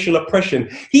to racial oppression.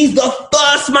 He's the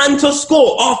first man to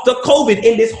score after COVID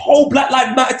in this whole Black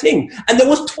Lives Matter thing. And there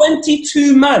was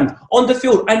 22 men on the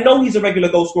field. I know he's a regular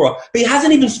goal scorer, but he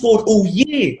hasn't even scored all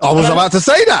year. I was about to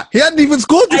say that. He hadn't even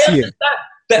scored this year.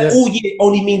 That all year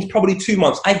only means probably 2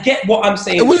 months. I get what I'm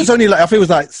saying. It was only like, I think it was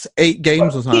like 8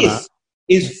 games or something like that.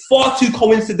 Is far too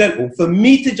coincidental for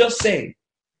me to just say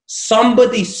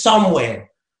somebody somewhere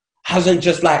hasn't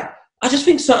just like, I just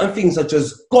think certain things are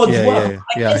just God's work.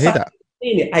 Yeah, I hear that.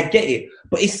 I get it,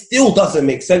 but it still doesn't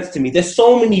make sense to me. There's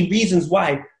so many reasons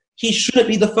why he shouldn't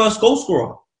be the first goal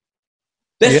scorer.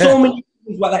 There's so many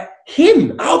reasons why, like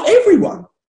him out of everyone.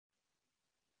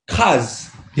 Cause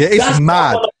it's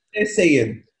mad. What they're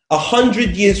saying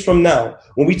 100 years from now,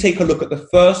 when we take a look at the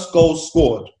first goal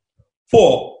scored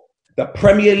for the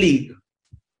Premier League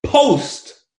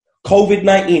post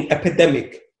COVID-19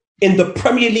 epidemic in the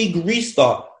Premier League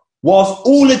restart. Whilst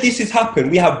all of this has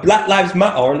happened, we have Black Lives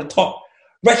Matter on the top.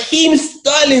 Raheem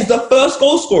Sterling's the first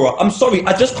goal scorer. I'm sorry,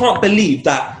 I just can't believe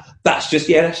that.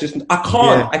 I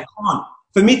can't.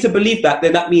 For me to believe that,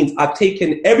 then that means I've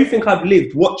taken everything I've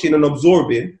lived watching and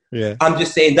absorbing. Yeah. I'm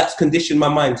just saying that's conditioned my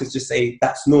mind to just say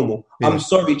that's normal. Yeah. I'm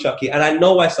sorry, Chucky, and I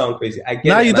know I sound crazy. I get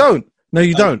No, it. you don't. No,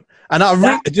 you don't. And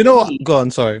do you know what? Go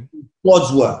on, sorry.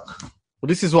 God's work. Well,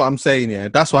 this is what I'm saying, yeah.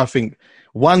 That's why I think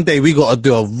one day we got to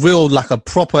do a real, like a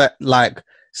proper, like,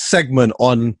 segment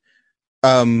on,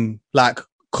 like,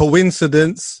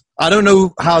 coincidence. I don't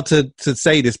know how to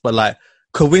say this, but like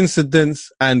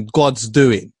coincidence and God's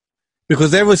doing,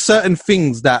 because there were certain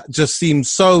things that just seem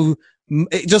so,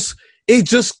 it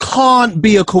just can't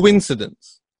be a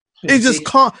coincidence. It just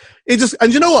can't.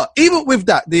 And you know what? Even with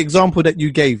that, the example that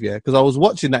you gave, yeah, because I was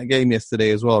watching that game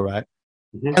yesterday as well, right?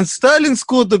 Mm-hmm. And Sterling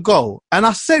scored the goal, and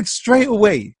I said straight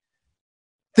away,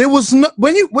 there was no,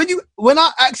 when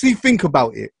I actually think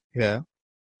about it, yeah,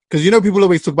 because you know people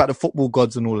always talk about the football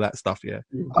gods and all that stuff, yeah.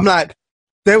 Mm-hmm. I'm like,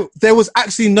 there was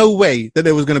actually no way that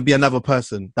there was going to be another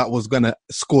person that was going to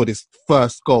score this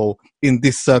first goal in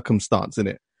this circumstance,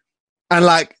 innit? And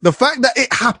like the fact that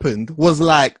it happened was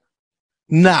like,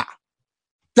 nah,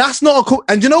 that's not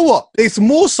and you know what? It's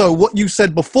more so what you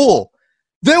said before.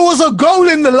 There was a goal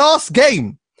in the last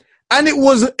game, and it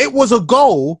was a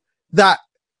goal that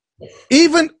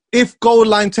even if goal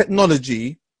line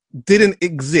technology didn't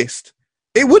exist,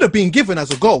 it would have been given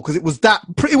as a goal because it was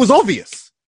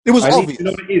obvious. It was obvious. You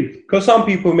know what it is? Because some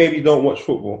people maybe don't watch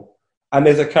football, and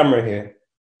there's a camera here.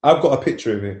 I've got a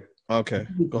picture of it. Okay,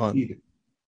 go on.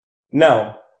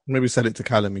 Now, maybe send it to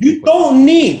Callum. You don't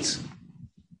need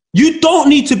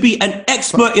to be an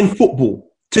expert in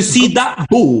football to see that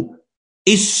ball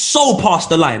is so past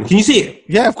the line. Can you see it?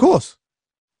 Yeah, of course.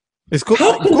 It's good.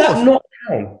 How can that not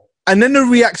count? And then the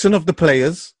reaction of the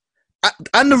players,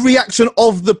 and the reaction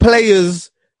of the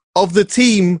players of the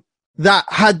team that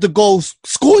had the goals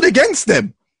scored against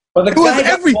them. But it was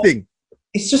everything.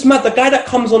 It's just mad. The guy that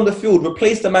comes on the field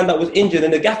replaced the man that was injured,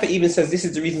 and the gaffer even says, "This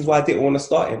is the reasons why I didn't want to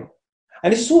start him."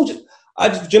 And it's all just,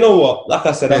 do you know what? Like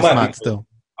I said, I might be still.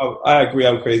 I agree,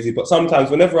 I'm crazy. But sometimes,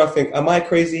 whenever I think, "Am I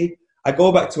crazy?" I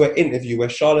go back to an interview where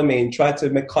Charlemagne tried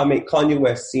to make Kanye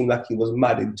West seem like he was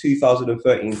mad in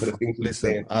 2013 for the things he was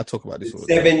saying. I'll talk about this.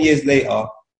 7 years later,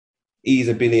 he's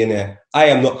a billionaire. I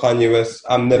am not Kanye West.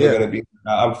 I'm never going to be.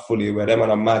 I'm fully aware. Them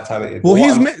and I'm mad talented. Well,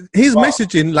 his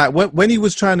messaging, like when he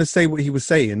was trying to say what he was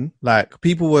saying, like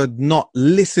people were not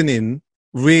listening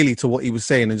really to what he was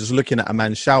saying and just looking at a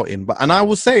man shouting. And I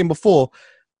was saying before,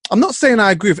 I'm not saying I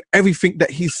agree with everything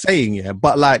that he's saying, yeah,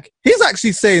 but like he's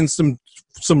actually saying some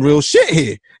real shit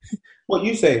here. What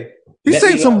you say? He's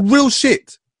saying some real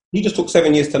shit. He just took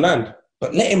 7 years to land,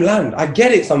 but let him land. I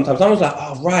get it sometimes. I was like,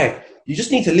 oh, right. You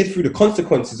just need to live through the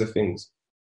consequences of things.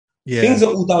 Yeah. Things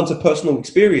are all down to personal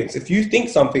experience. If you think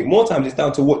something, more times it's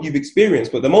down to what you've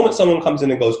experienced. But the moment someone comes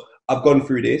in and goes, I've gone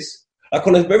through this, like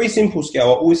on a very simple scale,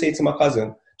 I always say to my cousin,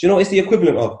 do you know what it's the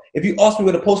equivalent of? If you ask me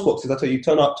where the post box is, I tell you,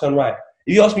 turn up, turn right.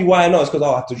 If you ask me why I know, it's because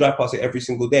I have to drive past it every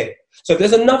single day. So if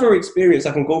there's another experience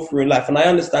I can go through in life, and I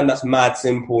understand that's mad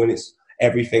simple and it's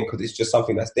everything because it's just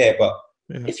something that's there. But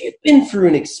if you've been through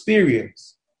an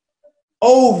experience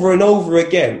over and over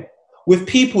again with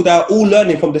people that are all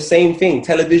learning from the same thing,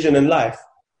 television and life,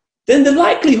 then the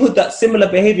likelihood that similar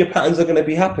behavior patterns are going to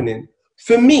be happening,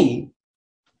 for me,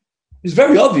 is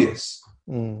very obvious.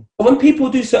 But when people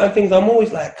do certain things, I'm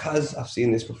always like, cuz I've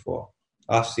seen this before.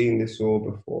 I've seen this all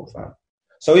before, fam.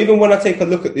 So even when I take a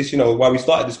look at this, you know, why we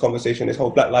started this conversation, this whole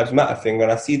Black Lives Matter thing,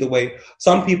 and I see the way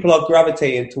some people are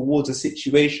gravitating towards a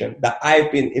situation that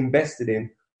I've been invested in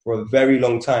for a very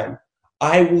long time,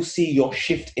 I will see your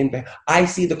shift in. I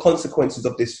see the consequences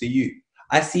of this for you.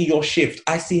 I see your shift.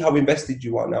 I see how invested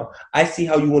you are now. I see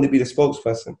how you want to be the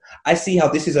spokesperson. I see how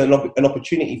this is an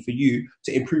opportunity for you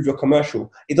to improve your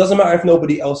commercial. It doesn't matter if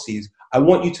nobody else sees. I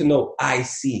want you to know I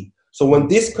see. So when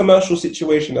this commercial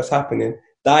situation that's happening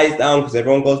dies down because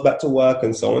everyone goes back to work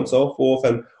and so on and so forth,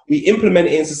 and we implement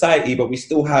it in society, but we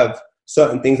still have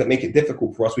certain things that make it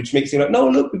difficult for us, which makes it like, no,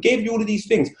 look, we gave you all of these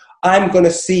things. I'm going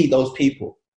to see those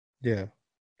people. Yeah.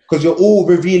 Because you're all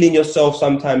revealing yourself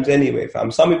sometimes anyway, fam.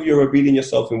 Some of you are revealing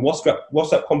yourself in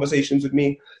WhatsApp conversations with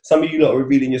me. Some of you lot are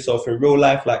revealing yourself in real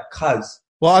life like cuz.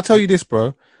 Well, I'll tell you this,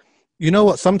 bro. You know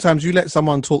what? Sometimes you let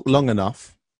someone talk long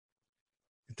enough,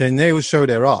 then they will show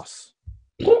their ass.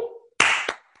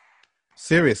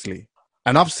 Seriously.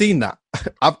 And I've seen that.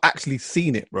 I've actually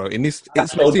seen it, bro. In this,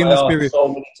 it's in the spirit. So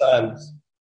many times.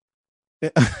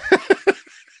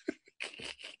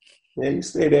 Yeah, you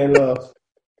stay there and laugh.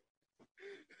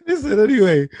 Listen,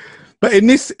 anyway. But in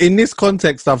this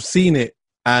context, I've seen it,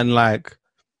 and like,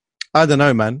 I don't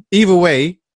know, man. Either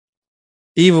way,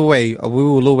 we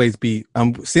will always be.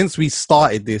 Since we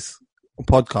started this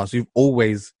podcast, we've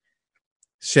always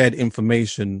shared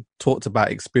information, talked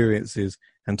about experiences,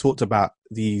 and talked about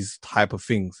these type of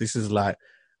things. This is like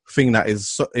a thing that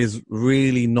is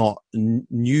really not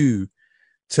new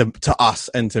to us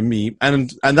and to me,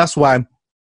 and that's why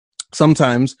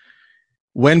sometimes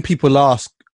when people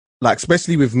ask, like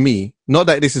especially with me, not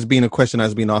that this has been a question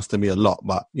that's been asked to me a lot,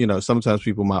 but you know, sometimes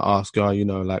people might ask, oh, you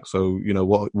know, like, so you know,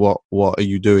 what are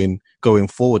you doing going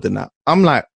forward in that? I'm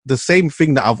like, the same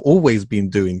thing that I've always been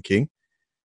doing, King.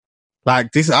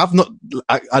 Like this, I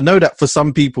know that for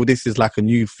some people this is like a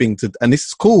new thing and this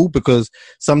is cool because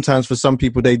sometimes for some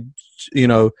people they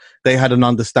had an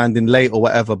understanding late or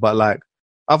whatever. But like,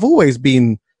 I've always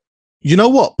been, you know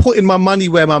what, putting my money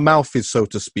where my mouth is, so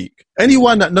to speak.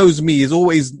 Anyone that knows me is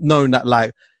always known that,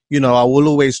 like, you know, I will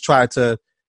always try to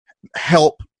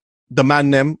help the man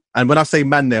them. And when I say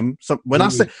man them, I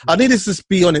say, I need this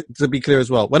to be clear as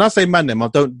well. When I say man them, I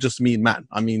don't just mean man.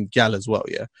 I mean gal as well,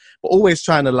 yeah. But always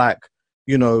trying to, like,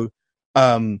 you know,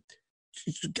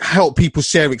 help people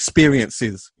share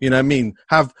experiences. You know what I mean?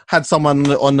 Have had someone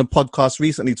on the podcast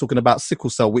recently talking about sickle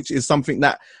cell, which is something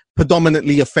that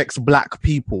predominantly affects black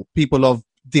people of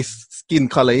this skin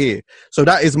color here. So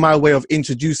that is my way of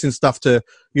introducing stuff to,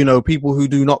 you know, people who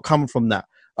do not come from that.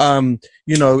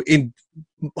 you know, in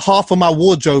half of my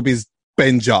wardrobe is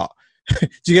Benja. Do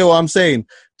you get what I'm saying?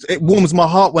 It warms my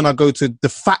heart when I go to the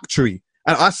factory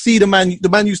and I see the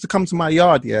man used to come to my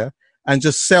yard, yeah, and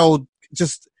just sell,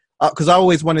 just because I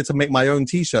always wanted to make my own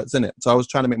t-shirts, innit? So I was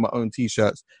trying to make my own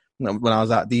t-shirts when I was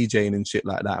out DJing and shit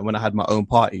like that, and when I had my own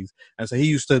parties. And so he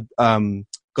used to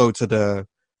go to the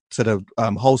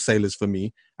wholesalers for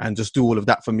me and just do all of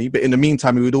that for me. But in the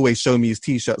meantime, he would always show me his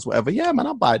t-shirts, whatever. Yeah, man,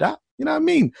 I'll buy that. You know what I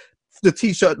mean? The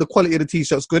t-shirt, the quality of the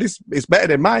t-shirt's good. It's better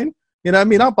than mine. You know what I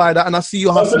mean? I'll buy that, and I see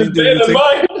you hustling.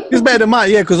 It's better than mine,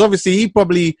 yeah, because obviously he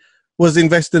probably was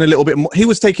investing a little bit more. He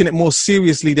was taking it more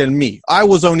seriously than me. I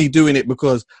was only doing it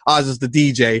because I was just the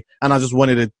DJ and I just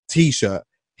wanted a t-shirt.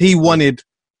 He wanted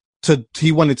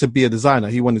to be a designer.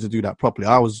 He wanted to do that properly.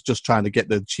 I was just trying to get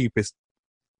the cheapest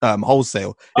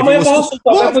wholesale. Well,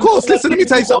 of course. Listen, let me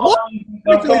tell you something.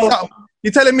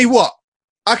 You're telling me what?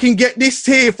 I can get this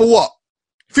here for what?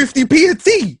 50p a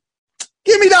tee?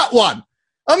 Give me that one.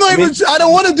 I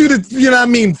don't want to do the, you know what I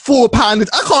mean, £4.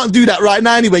 I can't do that right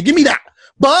now anyway. Give me that.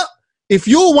 But if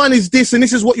your one is this and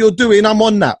this is what you're doing, I'm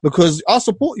on that because I'll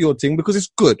support your thing because it's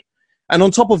good. And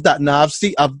on top of that, now I've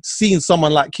seen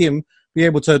someone like him be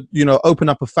able to, you know, open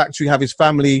up a factory, have his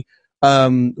family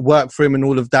work for him and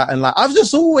all of that. And like, I've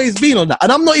just always been on that.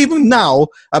 And I'm not even now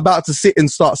about to sit and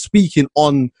start speaking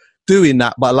on doing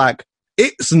that. But like,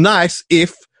 it's nice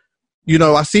if, you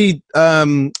know, I see, I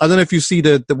don't know if you see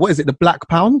the what is it, the Black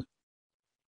Pound?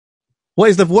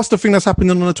 What's the thing that's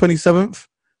happening on the 27th?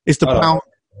 It's the pound,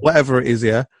 whatever it is,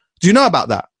 yeah? Do you know about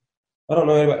that? I don't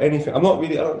know about anything. I'm not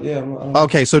really,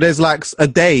 Okay, so there's like a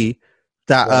day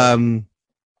that,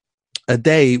 a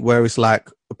day where it's like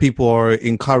people are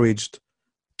encouraged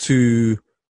to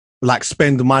like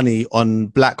spend money on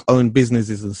black-owned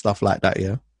businesses and stuff like that,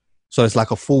 yeah? So it's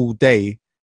like a full day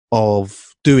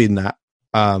of doing that.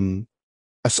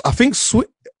 I think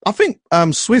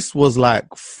Swiss was like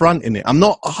fronting it. I'm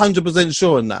not 100%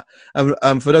 sure on that.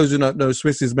 For those who don't know,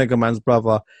 Swiss is Mega Man's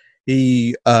brother.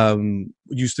 He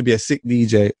used to be a sick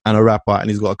DJ and a rapper, and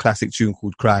he's got a classic tune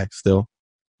called Cry still.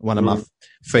 One of my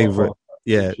favorite,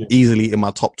 easily in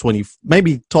my top 20,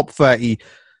 maybe top 30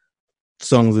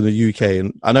 songs in the UK.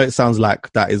 And I know it sounds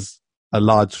like that is a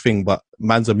large thing, but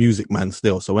man's a music man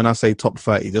still. So when I say top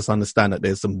 30, just understand that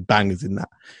there's some bangers in that.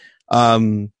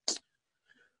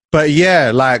 But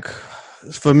yeah, like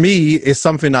for me, it's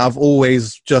something that I've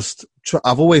always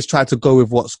tried to go with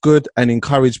what's good and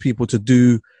encourage people to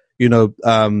do, you know,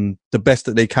 the best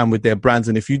that they can with their brands.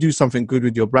 And if you do something good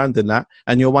with your brand and that,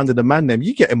 and you're under the man name,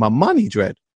 you getting my money,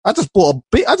 Dread. I just bought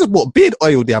beard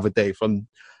oil the other day from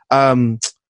Aaron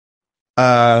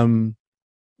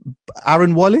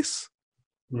Wallace.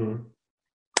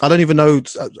 I don't even know.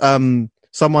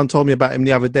 Someone told me about him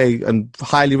the other day and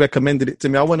highly recommended it to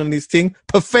me. I went on this thing,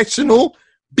 professional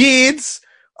beards.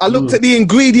 I looked at the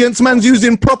ingredients, man's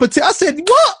using property. I said,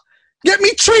 what? Get me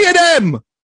 3 of them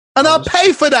and I'll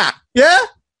pay for that. Yeah?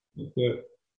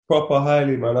 Proper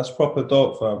highly, man. That's proper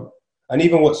dope, fam. And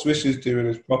even what Swish is doing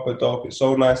is proper dope. It's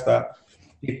so nice that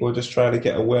people are just trying to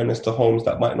get awareness to homes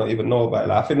that might not even know about it.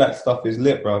 Like, I think that stuff is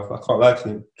lit, bro. I can't lie to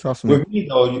you. Trust me. With me,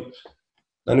 though,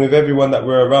 and with everyone that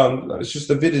we're around, it's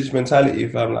just a village mentality,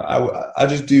 fam. Like, I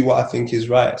just do what I think is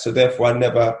right. So therefore, I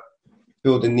never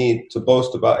feel the need to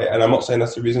boast about it. And I'm not saying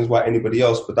that's the reasons why anybody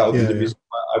else, but that would be the reason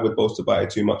why I would boast about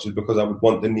it too much, is because I would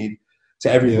want the need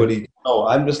to everybody. No,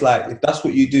 I'm just like, if that's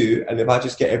what you do, and if I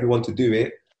just get everyone to do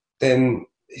it, then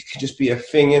it could just be a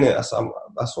thing, innit?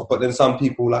 That's what. But then some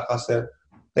people, like I said,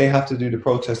 they have to do the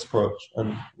protest approach.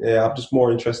 And yeah, I'm just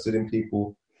more interested in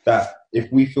people that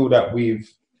if we feel that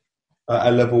we've at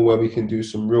a level where we can do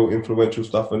some real influential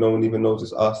stuff and no one even knows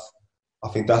it's us, I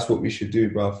think that's what we should do,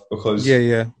 bruv. Because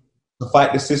to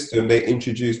fight the system, they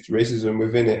introduced racism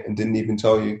within it and didn't even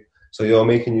tell you. So you're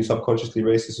making you subconsciously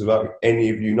racist without any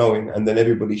of you knowing, and then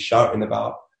everybody's shouting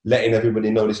about letting everybody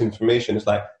know this information. It's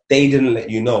like, they didn't let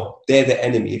you know. They're the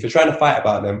enemy. If you're trying to fight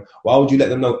about them, why would you let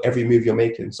them know every move you're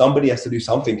making? Somebody has to do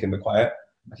something in the quiet.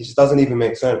 It just doesn't even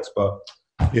make sense, but...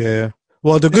 Yeah.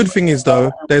 Well, the good thing is,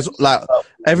 though, there's like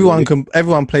everyone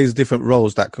plays different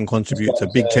roles that can contribute to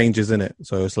big changes in it.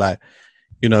 So it's like,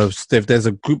 you know, if there's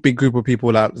a big group of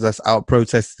people that's out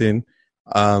protesting,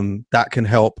 that can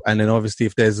help. And then obviously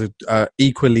if there's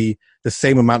equally the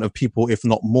same amount of people, if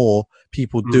not more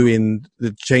people doing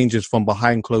the changes from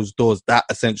behind closed doors, that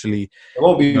essentially... There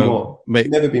won't be more.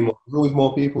 Never be more. There's always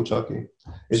more people, Chucky.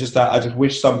 It's just that I just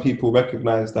wish some people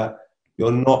recognize that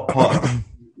you're not part of...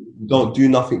 Don't do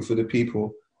nothing for the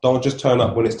people. Don't just turn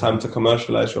up when it's time to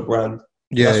commercialize your brand.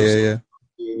 Yeah.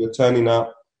 You're turning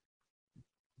up.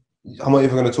 I'm not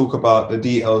even going to talk about the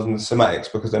details and the semantics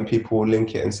because then people will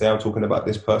link it and say I'm talking about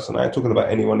this person. I ain't talking about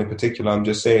anyone in particular. I'm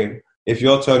just saying if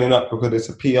you're turning up because it's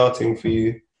a PR thing for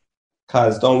you,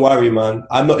 Kaz, don't worry, man.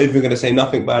 I'm not even going to say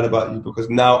nothing bad about you because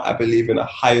now I believe in a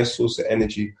higher source of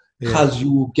energy. Kaz,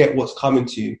 you will get what's coming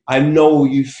to you. I know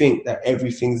you think that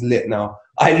everything's lit now.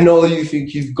 I know you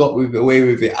think you've got away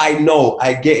with it. I know,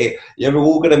 I get it. You're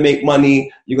all going to make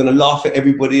money. You're going to laugh at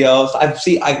everybody else. I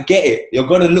get it. You're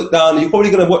going to look down. You're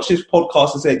probably going to watch this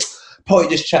podcast and say, Poet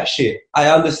just chat shit. I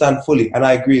understand fully and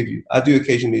I agree with you. I do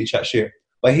occasionally chat shit.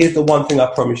 But here's the one thing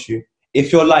I promise you.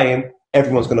 If you're lying,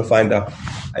 everyone's going to find out.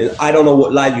 And I don't know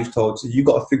what lie you've told, so you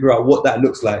got to figure out what that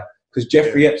looks like. Because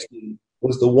Jeffrey Epstein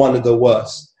was the one of the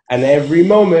worst. And every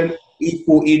moment, he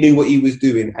thought he knew what he was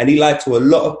doing. And he lied to a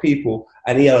lot of people.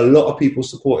 And he had a lot of people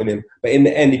supporting him. But in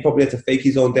the end, he probably had to fake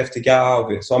his own death to get out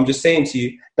of it. So I'm just saying to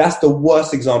you, that's the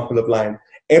worst example of lying.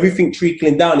 Everything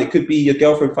trickling down. It could be your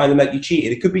girlfriend finding out you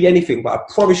cheated. It could be anything. But I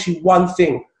promise you one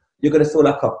thing. You're going to feel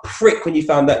like a prick when you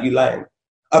found out you're lying.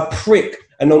 A prick.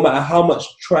 And no matter how much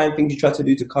things you try to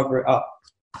do to cover it up,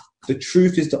 the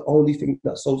truth is the only thing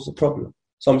that solves the problem.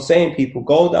 So I'm saying, people,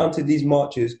 go down to these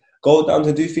marches, go down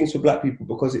to do things for black people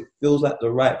because it feels like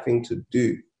the right thing to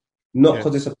do. Not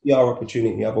because it's a PR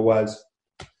opportunity, otherwise,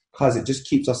 because it just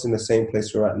keeps us in the same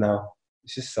place we're at now.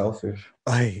 It's just selfish.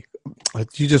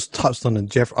 You just touched on the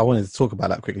Jeff. I wanted to talk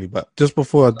about that quickly, but just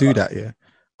before I do that,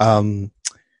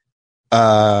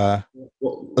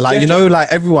 like, Jeff, you know, like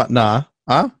everyone,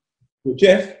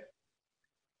 Jeff?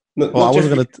 I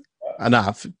wasn't going to,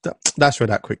 dash for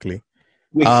that quickly.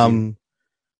 Okay.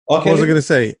 What was I going to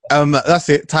say? That's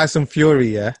it. Tyson Fury,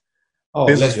 yeah.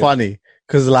 This is funny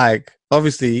because, like,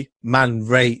 obviously, man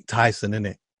rate Tyson,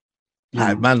 innit?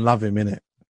 Like, man love him, innit?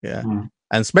 Yeah. And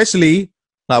especially,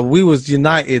 like, we was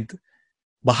united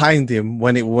behind him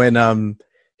when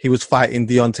he was fighting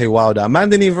Deontay Wilder. Man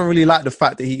didn't even really like the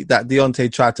fact that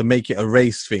Deontay tried to make it a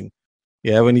race thing.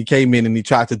 Yeah, when he came in and he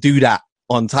tried to do that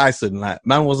on Tyson, like,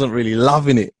 man wasn't really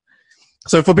loving it.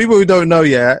 So for people who don't know,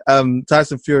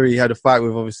 Tyson Fury had a fight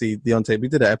with, obviously, Deontay. We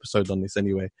did an episode on this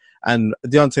anyway. And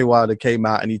Deontay Wilder came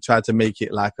out and he tried to make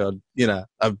it like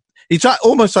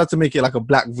almost tried to make it like a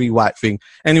black v white thing.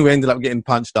 Anyway, ended up getting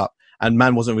punched up and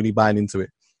man wasn't really buying into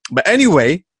it. But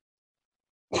anyway,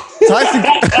 Tyson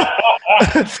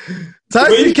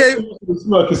came.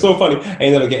 Smirk is so funny. He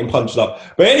ended up getting punched up.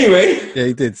 But anyway. Yeah,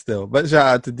 he did still. But shout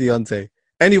out to Deontay.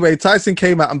 Anyway, Tyson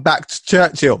came out and backed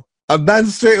Churchill. And man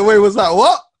straight away was like,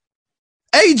 what?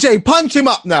 AJ, punch him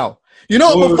up now. You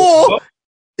know, before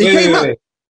he came out.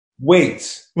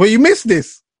 Wait. Well, you missed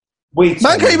this.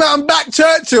 Man came out and backed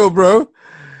Churchill, bro.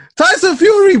 Tyson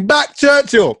Fury backed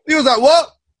Churchill. He was like, what?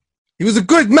 He was a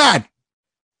good man.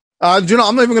 Do you know,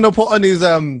 I'm not even going to put on his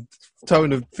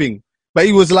tone of thing. But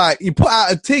he was like, he put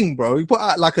out a ting, bro. He put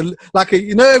out like a,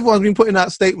 you know, everyone's been putting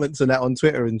out statements and that on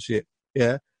Twitter and shit.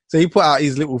 Yeah. So he put out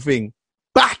his little thing.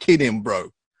 Backing him, bro.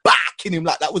 Backing him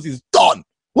like that was his don.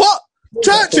 What?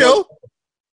 Churchill?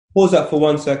 Pause that for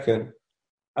 1 second.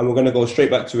 And we're going to go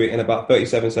straight back to it in about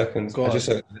 37 seconds. I just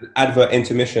said advert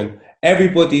intermission.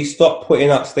 Everybody stop putting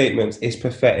out statements. It's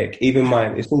pathetic. Even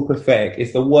mine. It's all pathetic.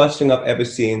 It's the worst thing I've ever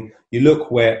seen. You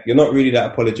look wet. You're not really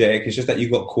that apologetic. It's just that you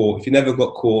got caught. If you never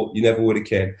got caught, you never would have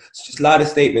cared. It's just loud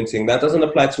statementing. That doesn't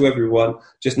apply to everyone.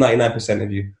 Just 99%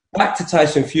 of you. Back to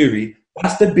Tyson Fury.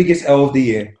 That's the biggest L of the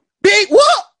year. Big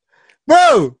what?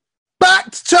 Bro,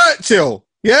 back to Churchill.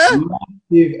 Yeah?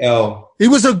 Massive L. He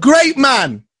was a great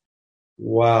man.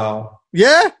 Wow.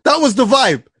 Yeah, that was the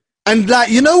vibe. And like,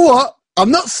 you know what? I'm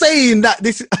not saying that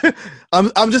this,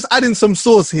 I'm just adding some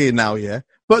sauce here now, yeah?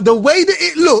 But the way that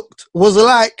it looked was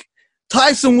like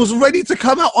Tyson was ready to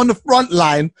come out on the front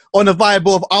line on a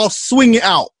vibe of, I'll swing it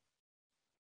out.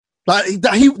 Like,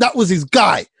 that was his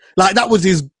guy. Like, that was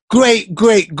his great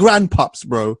grandpups,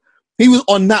 bro. He was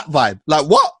on that vibe. Like,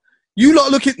 what? You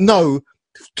lot look at, no,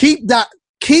 keep that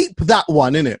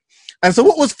one, innit? And so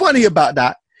what was funny about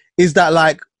that is that,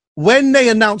 like, when they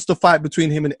announced the fight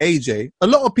between him and AJ, a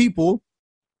lot of people,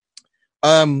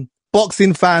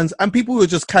 boxing fans and people who are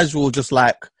just casual, just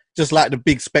like the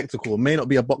big spectacle, may not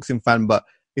be a boxing fan, but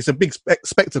it's a big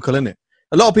spectacle, isn't it?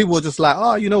 A lot of people are just like,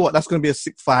 oh, you know what? That's going to be a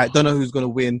sick fight. Don't know who's going to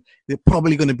win. They're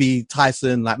probably going to be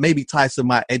Tyson. Like, maybe Tyson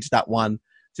might edge that one. Do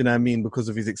you know what I mean? Because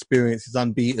of his experience, he's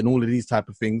unbeaten, all of these type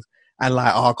of things. And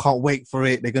like, oh, I can't wait for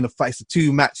it. They're going to fight.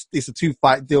 It's a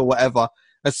 2-fight deal, whatever.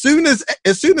 As soon as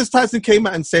Tyson came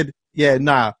out and said, yeah,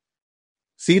 nah,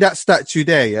 see that statue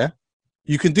there, yeah?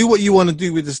 You can do what you want to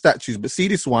do with the statues, but see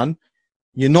this one,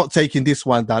 you're not taking this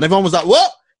one down. Everyone was like,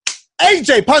 what?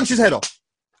 AJ, punch his head off.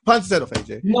 Punch his head off,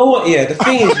 AJ. You know what, yeah, the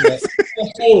thing is, you're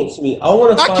saying it to me. I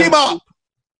want to back him up.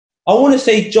 I want to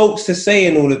say jokes to say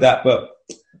and all of that, but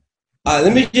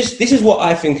this is what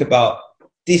I think about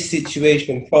this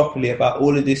situation properly, about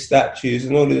all of these statues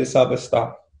and all of this other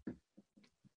stuff.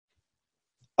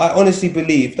 I honestly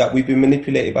believe that we've been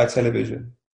manipulated by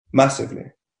television massively.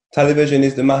 Television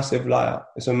is the massive liar.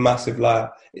 It's a massive liar.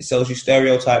 It sells you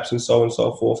stereotypes and so on and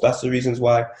so forth. That's the reasons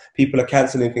why people are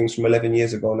cancelling things from 11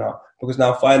 years ago now. Because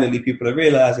now finally people are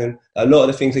realising that a lot of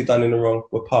the things they've done in the wrong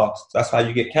were past. That's how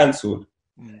you get cancelled.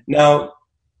 Now,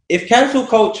 if cancel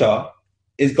culture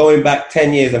is going back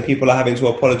 10 years and people are having to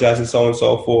apologise and so on and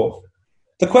so forth,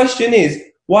 the question is,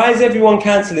 why is everyone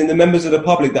cancelling the members of the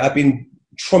public that have been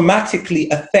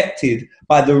traumatically affected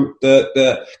by the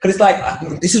because it's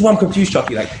like, this is why I'm confused,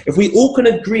 Chucky. Like, if we all can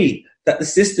agree that the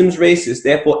system's racist,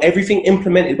 therefore everything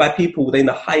implemented by people within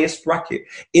the highest bracket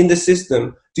in the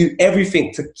system do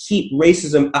everything to keep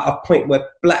racism at a point where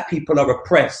black people are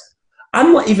oppressed,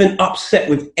 I'm not even upset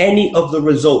with any of the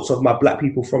results of my black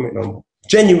people from it no more.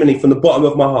 Genuinely, from the bottom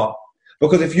of my heart.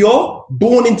 Because if you're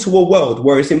born into a world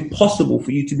where it's impossible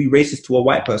for you to be racist to a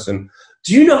white person,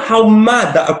 do you know how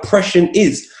mad that oppression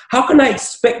is? How can I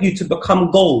expect you to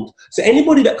become gold? So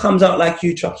anybody that comes out like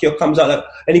you, Chucky, or comes out like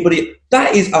anybody,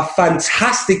 that is a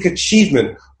fantastic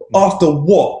achievement after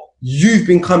what you've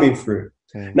been coming through.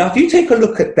 Now, if you take a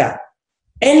look at that,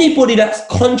 anybody that's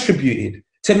contributed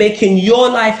to making your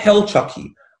life hell,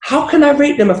 Chucky, how can I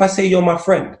rate them if I say you're my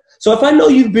friend? So if I know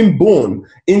you've been born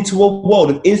into a world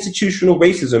of institutional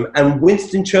racism and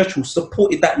Winston Churchill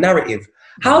supported that narrative,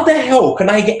 how the hell can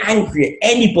I get angry at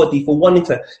anybody for wanting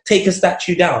to take a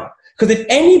statue down? Because if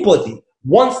anybody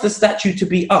wants the statue to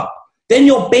be up, then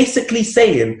you're basically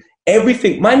saying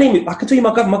everything. I can tell you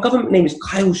my government name is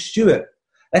Kyle Stewart.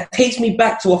 That takes me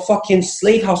back to a fucking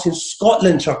slave house in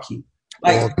Scotland, Chucky.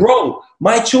 Like, bro,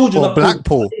 my children are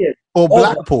Blackpool. Or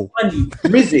Blackpool.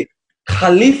 Rizzi,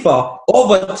 Khalifa,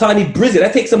 over Tiny Brizzy.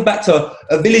 That takes them back to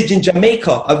a village in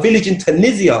Jamaica, a village in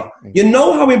Tunisia. You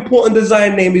know how important the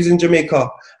Zion name is in Jamaica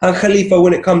and Khalifa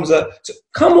when it comes to...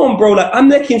 Come on, bro. Like, I'm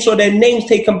making sure their names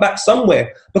take them back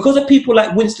somewhere. Because of people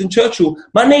like Winston Churchill,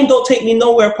 my name don't take me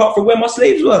nowhere apart from where my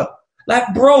slaves were.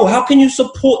 Like, bro, how can you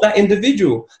support that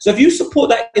individual? So if you support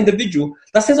that individual,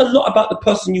 that says a lot about the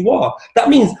person you are. That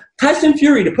means Tyson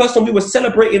Fury, the person we were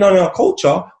celebrating on our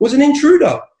culture, was an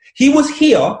intruder. He was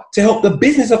here to help the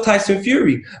business of Tyson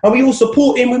Fury. And we all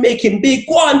support him, we make him big.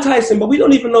 Go on, Tyson, but we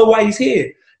don't even know why he's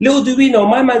here. Little do we know,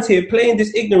 my man's here playing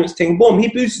this ignorance thing. Boom, he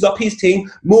boosts up his team,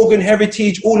 Morgan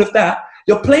Heritage, all of that.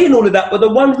 You're playing all of that, but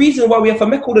the one reason why we have to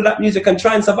make all of that music and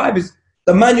try and survive is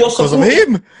the man you're supporting. Because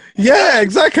of him. Yeah,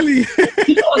 exactly.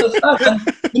 You don't understand.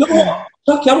 And you know what?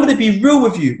 Chucky, I'm going to be real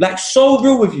with you. Like, so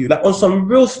real with you. Like, on some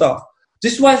real stuff.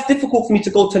 This is why it's difficult for me to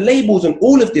go to labels and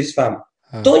all of this, fam.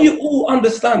 Don't you all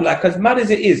understand? Like, as mad as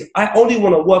it is, I only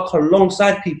want to work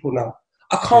alongside people now.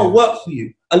 I can't work for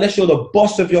you unless you're the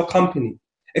boss of your company.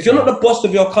 If you're not the boss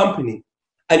of your company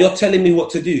and you're telling me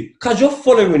what to do, because you're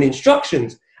following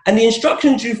instructions. And the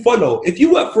instructions you follow, if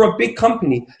you work for a big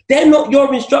company, they're not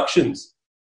your instructions.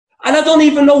 And I don't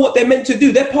even know what they're meant to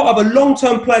do. They're part of a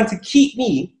long-term plan to keep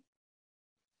me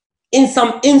in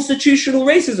some institutional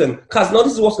racism. Because now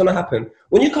this is what's going to happen.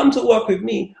 When you come to work with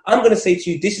me, I'm going to say to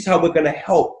you, this is how we're going to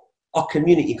help our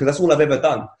community, because that's all I've ever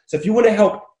done. So if you want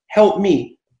to help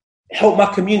me, help my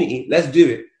community, let's do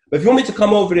it. But if you want me to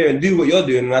come over there and do what you're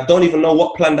doing, and I don't even know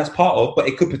what plan that's part of, but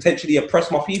it could potentially oppress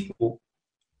my people,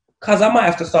 because I might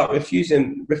have to start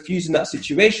refusing that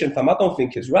situation, fam. I don't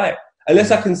think it's right. Unless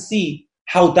I can see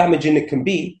how damaging it can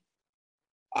be.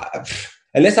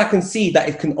 Unless I can see that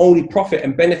it can only profit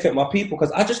and benefit my people,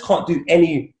 because I just can't do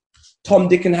any Tom,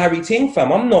 Dick and Harry Ting,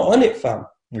 fam. I'm not on it, fam.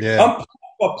 Yeah.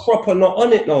 I'm proper not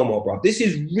on it no more, bro. This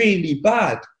is really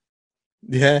bad.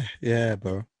 Yeah,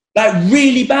 bro. Like,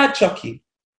 really bad, Chucky.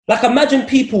 Like, imagine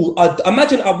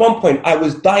at one point I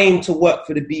was dying to work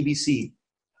for the BBC.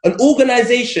 An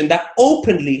organization that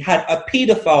openly had a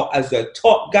paedophile as their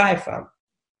top guy, fam.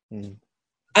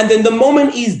 And then the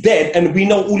moment he's dead and we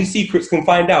know all his secrets can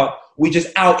find out, we just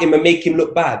out him and make him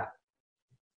look bad.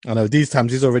 I know, these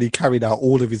times he's already carried out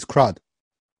all of his crud.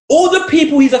 All the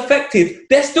people he's affected,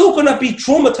 they're still going to be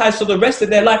traumatized for the rest of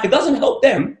their life. It doesn't help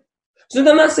them. So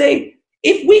then I say,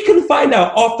 if we can find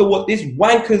out after what this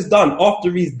wanker's done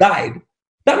after he's died,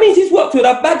 that means he's worked with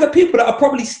a bag of people that are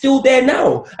probably still there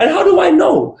now. And how do I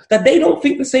know that they don't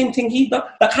think the same thing he does?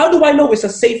 Like, how do I know it's a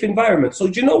safe environment? So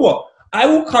do you know what? I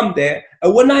will come there,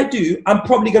 and when I do, I'm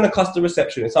probably going to cuss the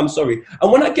receptionist. I'm sorry. And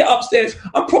when I get upstairs,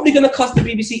 I'm probably going to cuss the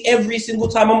BBC every single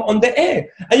time I'm on the air.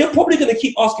 And you're probably going to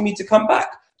keep asking me to come back.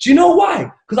 Do you know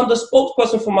why? Because I'm the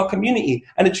spokesperson for my community.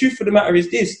 And the truth of the matter is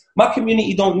this: my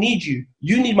community don't need you.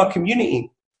 You need my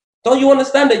community. Don't you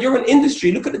understand that you're an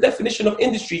industry? Look at the definition of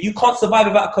industry. You can't survive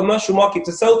without a commercial market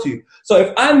to sell to. So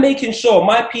if I'm making sure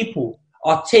my people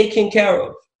are taken care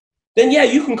of, then yeah,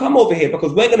 you can come over here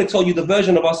because we're going to tell you the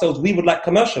version of ourselves we would like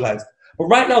commercialized. But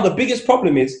right now, the biggest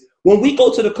problem is when we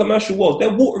go to the commercial world, they're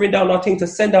watering down our thing to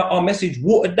send out our message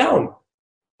watered down.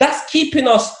 That's keeping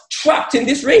us trapped in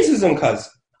this racism, cuz.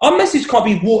 Our message can't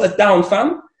be watered down,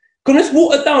 fam. Because it's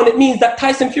watered down, it means that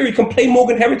Tyson Fury can play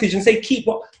Morgan Heritage and say, keep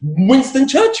Winston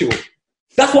Churchill.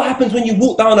 That's what happens when you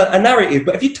walk down a narrative.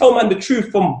 But if you tell man the truth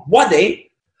from Wade,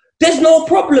 there's no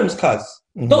problems, cuz.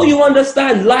 Mm-hmm. Don't you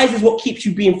understand? Lies is what keeps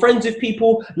you being friends with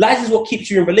people. Lies is what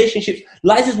keeps you in relationships.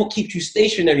 Lies is what keeps you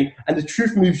stationary. And the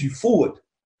truth moves you forward.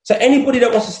 So anybody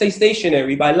that wants to stay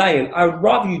stationary by lying, I'd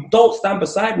rather you don't stand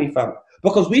beside me, fam.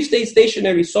 Because we've stayed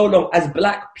stationary so long as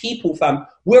black people, fam.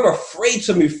 We're afraid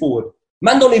to move forward.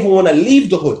 Man don't even want to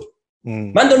leave the hood.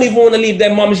 Man don't even want to leave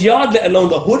their mum's yard, let alone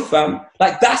the hood, fam.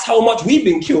 Like, that's how much we've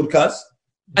been killed, cuz.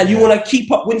 And you want to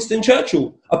keep up Winston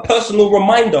Churchill. A personal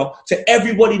reminder to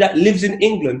everybody that lives in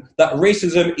England that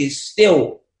racism is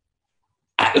still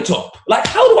at the top. Like,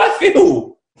 how do I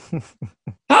feel?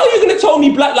 How are you going to tell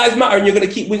me Black Lives Matter and you're going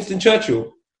to keep Winston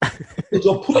Churchill? Because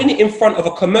you're putting it in front of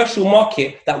a commercial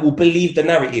market that will believe the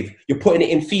narrative. You're putting it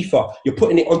in FIFA. You're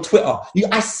putting it on Twitter.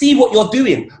 I see what you're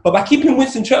doing. But by keeping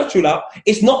Winston Churchill out,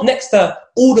 it's not next to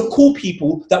all the cool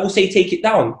people that will say take it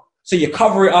down. So you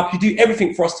cover it up. You do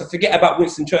everything for us to forget about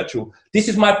Winston Churchill. This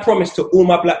is my promise to all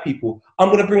my black people. I'm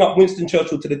going to bring up Winston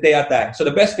Churchill to the day I die. So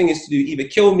the best thing is to do either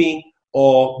kill me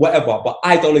or whatever. But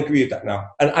I don't agree with that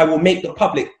now. And I will make the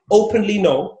public openly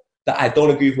know that I don't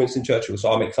agree with Winston Churchill.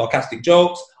 So I'll make sarcastic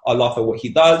jokes. I'll laugh at what he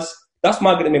does. That's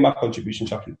going to make my contribution,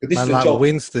 Chucky. This is a joke.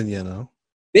 Winston, you know.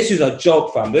 This is a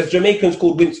joke, fam. There's Jamaicans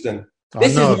called Winston.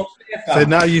 This is not fair, fam. So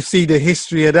now you see the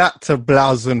history of that to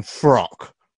blouse and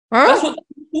frock. Huh? That's what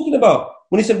I'm talking about.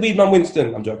 When he said Weedman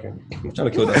Winston, I'm joking. I'm trying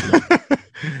to kill that.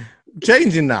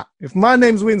 Changing that. If my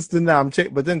name's Winston now,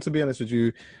 but then to be honest with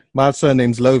you, my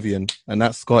surname's Lothian, and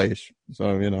that's Scottish.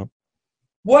 So, you know.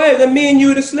 Why? Then me and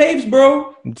you are the slaves,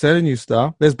 bro. I'm telling you,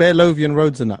 Star. There's bare Lothian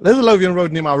roads in that. There's a Lothian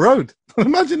road near my road.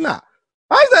 Imagine that.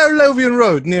 How is there a Lothian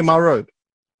road near my road?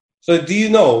 So do you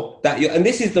know that, and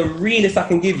this is the realest I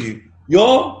can give you,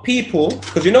 your people,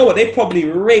 because you know what, they probably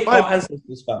raped our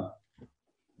ancestors, fam.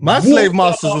 My slave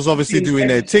masters was obviously doing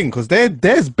their thing, because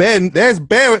there's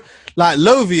bare, like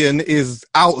Lothian is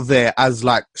out there as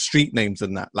like street names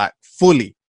and that, like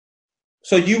fully.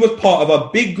 So you was part of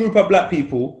a big group of black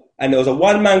people, and there was a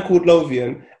one man called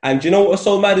Lothian. And do you know what was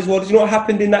so mad as well? Do you know what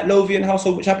happened in that Lothian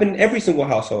household, which happened in every single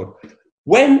household?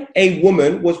 When a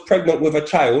woman was pregnant with a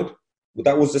child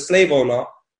that was the slave owner,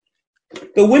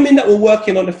 the women that were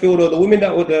working on the field or the women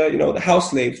that were the house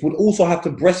slaves would also have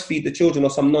to breastfeed the children or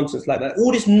some nonsense like that.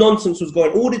 All this nonsense was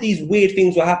going, all of these weird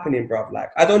things were happening, bruv. Like,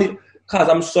 cuz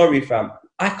I'm sorry, fam.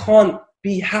 I can't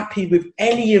be happy with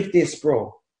any of this,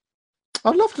 bro.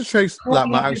 I'd love to trace like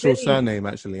my actual surname.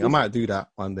 Actually, I might do that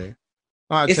one day.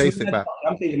 I might trace it back.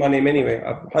 I'm changing my name anyway.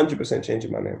 I'm 100%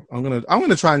 changing my name. I'm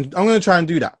gonna try and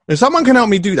do that. If someone can help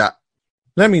me do that,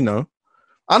 let me know.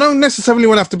 I don't necessarily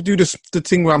want to have to do the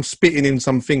thing where I'm spitting in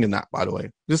something and that. By the way,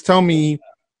 just tell me,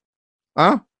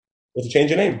 Or to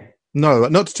change your name? No,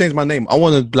 not to change my name. I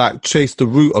want to like trace the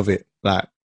root of it. Like,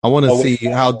 I want to see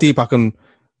how deep I can.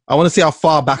 I want to see how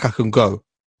far back I can go.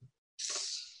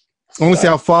 I want to see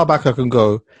how far back I can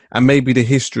go, and maybe the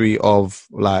history of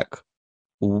like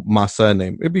my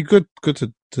surname. It'd be good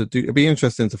to do. It'd be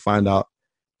interesting to find out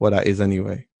what that is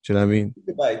anyway. Do you know what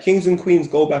I mean? Kings and queens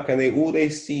go back, and all they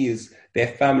see is their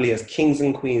family as kings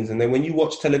and queens. And then when you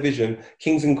watch television,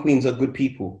 kings and queens are good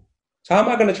people. So how am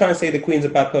I going to try and say the queen's a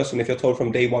bad person if you're told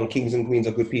from day one kings and queens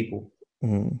are good people?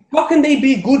 How can they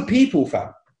be good people,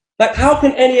 fam? Like, how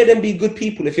can any of them be good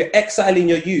people if you're exiling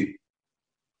your youth?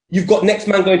 You've got next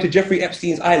man going to Jeffrey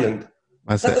Epstein's island.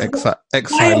 I said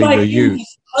exiling your youth.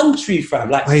 Country,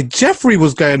 fam. Like, hey, Jeffrey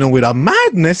was going on with a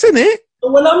madness, isn't it?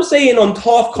 When I'm saying on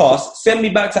Halfcast, send me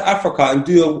back to Africa and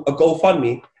do a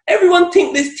GoFundMe, everyone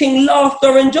think this thing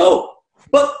laughter and joke.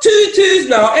 But twos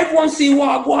now, everyone see what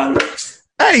I want.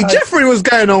 Hey, Jeffrey was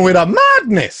going on with a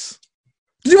madness.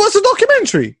 Did you watch the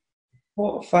documentary?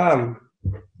 What, fam?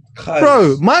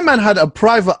 Bro, my man had a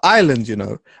private island, you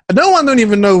know. And no one don't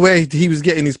even know where he was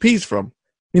getting his peas from.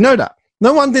 You know that?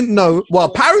 No one didn't know. Well,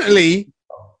 apparently...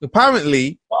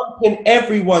 Bumping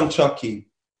everyone, Chucky.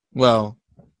 Well...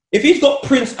 If he's got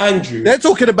Prince Andrew... They're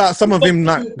talking about some of him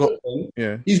like...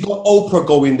 He's got Oprah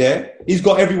going there. He's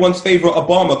got everyone's favourite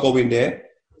Obama going there.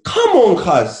 Come on,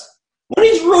 cuz. When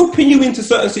he's roping you into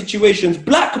certain situations,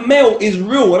 blackmail is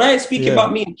real. And I ain't speaking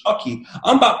about me and Chucky.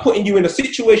 I'm about putting you in a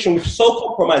situation which is so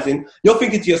compromising. You're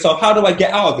thinking to yourself, how do I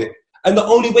get out of it? And the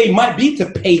only way might be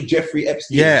to pay Jeffrey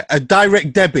Epstein. Yeah, a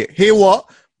direct debit. Hear what?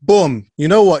 Boom. You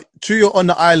know what? True, you're on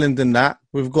the island and that.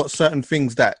 We've got certain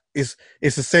things that it's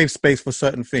a safe space for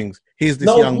certain things. Here's this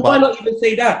young why not even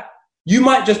say that? You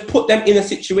might just put them in a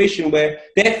situation where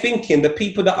they're thinking the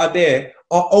people that are there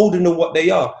are older than what they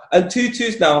are. And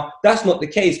 2-2s now, that's not the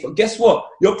case. But guess what?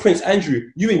 You're Prince Andrew.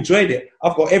 You enjoyed it.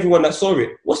 I've got everyone that saw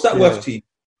it. What's that worth to you?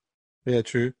 Yeah,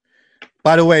 true.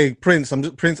 By the way, Prince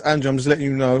Andrew, I'm just letting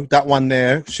you know, that one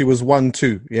there, she was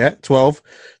 1-2, yeah? 12.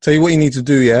 Tell you what you need to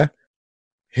do, yeah?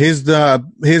 Here's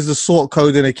the sort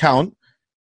code and account.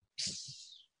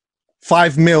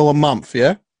 5 mil a month,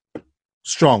 yeah?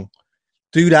 Strong.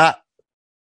 Do that.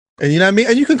 And you know what I mean?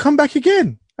 And you can come back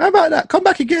again. How about that? Come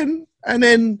back again. And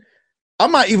then I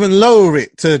might even lower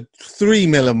it to 3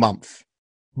 mil a month.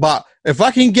 But if I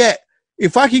can get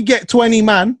 20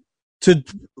 man to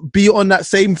be on that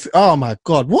same... Oh, my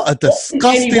God. What a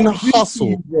disgusting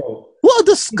hustle. What a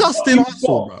disgusting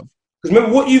hustle, bro. Because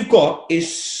remember, what you've got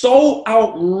is so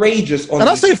outrageous. And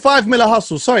I say 5 mil a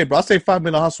hustle. Sorry, bro. I say 5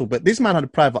 mil a hustle. But this man had a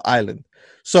private island.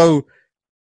 So,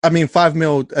 5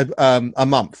 mil a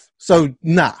month. So,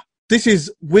 nah.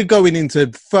 We're going into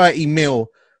 30 mil,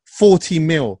 40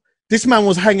 mil. This man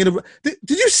was hanging around. Did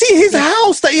you see his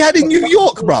house that he had in New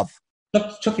York, bruv?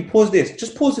 Chucky, pause this.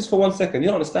 Just pause this for 1 second. You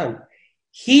don't understand.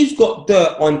 He's got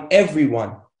dirt on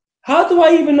everyone. How do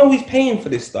I even know he's paying for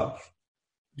this stuff?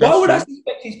 Why would I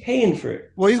suspect he's paying for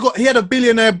it? Well, he had a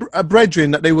billionaire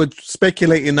brethren that they were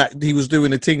speculating that he was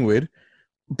doing a thing with.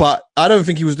 But I don't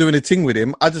think he was doing a thing with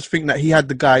him. I just think that he had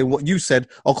the guy, what you said,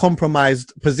 a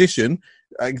compromised position.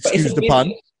 Excuse the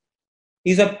pun.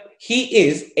 He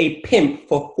is a pimp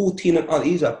for 14 and under.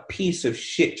 He's a piece of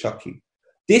shit, Chucky.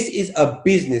 This is a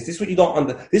business. This is what you don't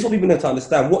this is what people need to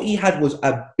understand. What he had was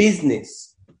a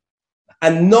business.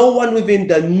 And no one within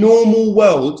the normal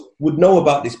world would know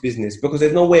about this business because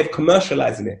there's no way of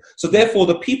commercializing it. So therefore,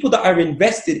 the people that are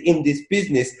invested in this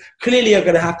business clearly are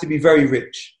going to have to be very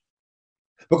rich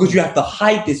because you have to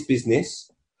hide this business.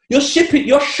 You're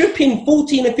shipping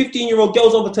 14 and 15-year-old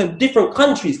girls over to different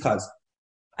countries, cuz.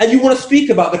 And you want to speak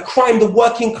about the crime the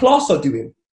working class are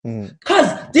doing. Cuz,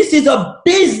 this is a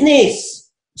business.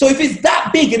 So if it's that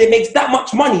big and it makes that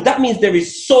much money, that means there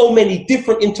is so many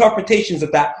different interpretations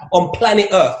of that on planet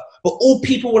Earth. But all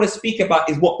people want to speak about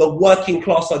is what the working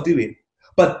class are doing.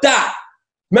 But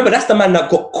remember, that's the man that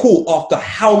got caught after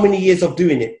how many years of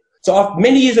doing it. So after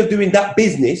many years of doing that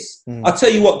business, I'll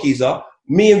tell you what, Geezer,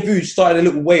 me and Vuj started a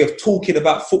little way of talking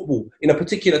about football in a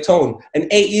particular tone.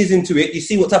 And 8 years into it, you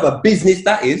see what type of business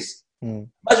that is.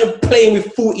 Imagine playing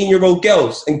with 14-year-old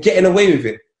girls and getting away with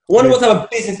it. I wonder what type of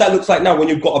business that looks like now when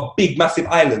you've got a big, massive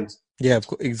island. Yeah,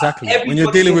 exactly. When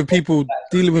you're dealing with people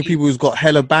who's got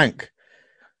hella bank.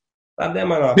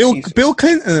 Bill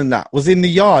Clinton and that was in the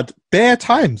yard bare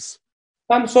times.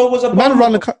 So was Obama. Man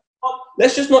run the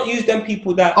Let's just not use them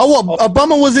people that...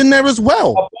 Obama was in there as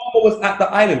well. Obama was at the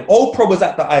island. Oprah was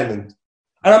at the island.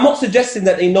 And I'm not suggesting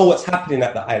that they know what's happening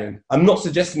at the island. I'm not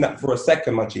suggesting that for a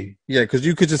second, my G. Yeah, because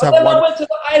you could just have one... I went to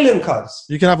the island, cuz.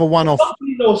 You can have a one-off...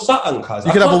 You know something, cuz.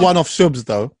 You can have a one-off shubs,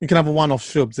 though. You can have a one-off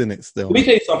shubs in it still. Let me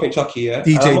tell you something, Chucky, yeah?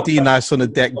 DJ D-Nice on the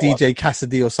deck, DJ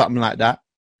Cassidy or something like that.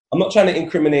 I'm not trying to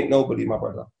incriminate nobody, my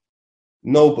brother.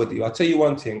 Nobody. I'll tell you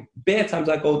one thing. Bare times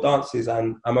I go dances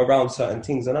and I'm around certain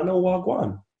things and I know what I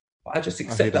want. But I just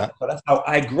accept that. But that's how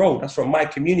I grow. That's from my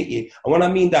community. And when I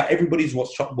mean that, everybody's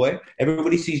what's Chop Boy.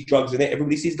 Everybody sees drugs in it.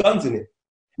 Everybody sees guns in it.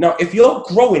 Now, if you're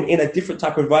growing in a different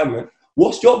type of environment,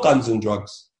 what's your guns and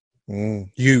drugs?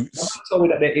 Youths.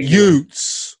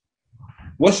 Youths.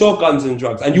 What's your guns and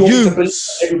drugs? And you want to believe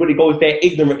that everybody goes there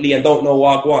ignorantly and don't know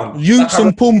what I want. Youths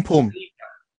and pum-pum.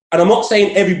 And I'm not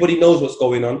saying everybody knows what's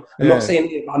going on.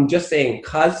 I'm just saying,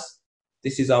 cuz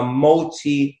this is a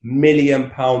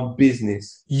multi-million-pound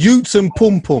business. Youths and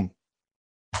pum-pum.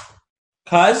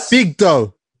 Cuz big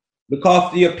dough. Look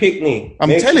after your picnic. I'm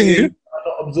telling you.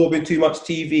 Not absorbing too much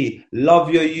TV.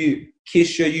 Love your youth.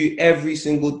 Kiss your youth every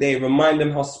single day. Remind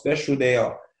them how special they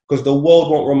are. Because the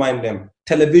world won't remind them.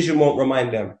 Television won't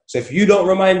remind them. So if you don't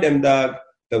remind them, dog,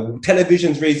 the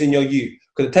television's raising your youth.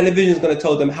 Because the television's going to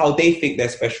tell them how they think they're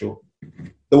special.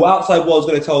 The outside world's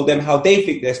going to tell them how they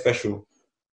think they're special.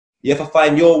 You have to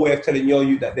find your way of telling your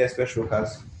youth that they're special,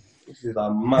 cuz. This is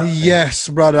a massive... Yes,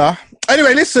 brother.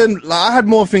 Anyway, listen, I had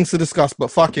more things to discuss,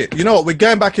 but fuck it. You know what? We're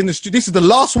going back in the studio. This is the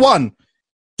last one.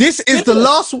 This is the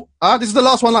last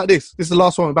one like this. This is the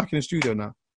last one. We're back in the studio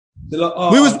now.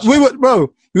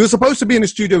 We were supposed to be in the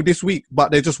studio this week, but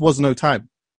there just was no time.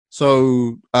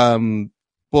 So, boom,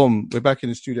 we're back in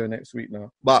the studio next week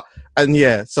now.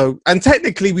 And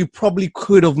technically we probably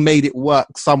could have made it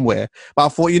work somewhere. But I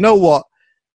thought, you know what?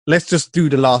 Let's just do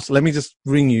the last. Let me just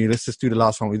ring you. Let's just do the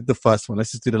last one. We did the first one.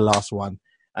 Let's just do the last one.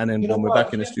 And then boom, we're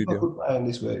back in the studio.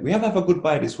 We have to have a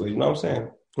goodbye this way. You know what I'm saying?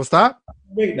 What's that?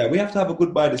 We have to have a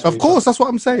goodbye this way. Of course, that's what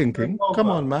I'm saying, King. Come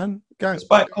on, man.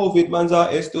 Despite COVID, man's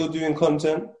out here still doing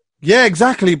content. Yeah,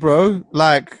 exactly, bro.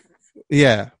 Like,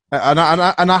 yeah. And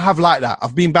I have like that.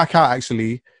 I've been back out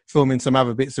actually filming some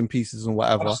other bits and pieces and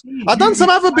whatever. I've done some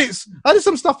other bits. I did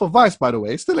some stuff for Vice, by the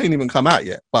way. It still ain't even come out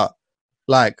yet. But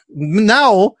like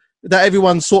now that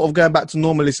everyone's sort of going back to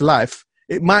normalist life,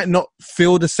 it might not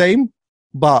feel the same,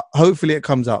 but hopefully it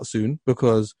comes out soon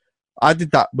because I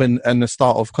did that in the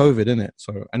start of COVID, innit?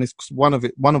 So, and it's one of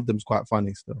them's quite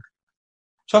funny still.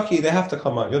 Chucky, they have to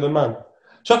come out. You're the man.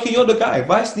 Chucky, you're the guy.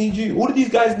 Vice needs you. All of these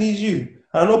guys need you.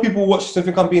 I know people watch this and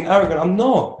think I'm being arrogant. I'm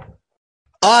not.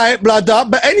 All right, blood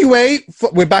up. But anyway,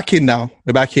 we're back in now.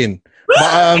 We're back in.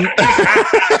 But,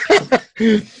 what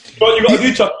you got to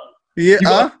do, Chuck? Yeah. You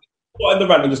got to go in the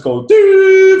rant and just go,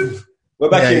 dude. We're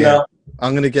back in now.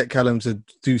 I'm going to get Callum to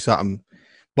do something.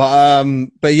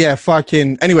 But yeah,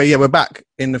 fucking... Anyway, yeah, we're back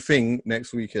in the thing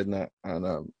next weekend.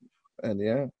 And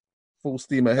yeah, full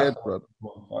steam ahead, bro.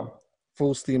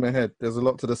 Full steam ahead. There's a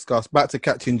lot to discuss. Back to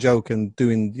catching joke and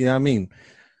doing, you know what I mean?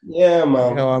 Yeah, man.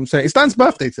 You know what I'm saying? It's Dan's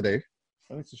birthday today.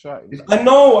 I need to shout him. I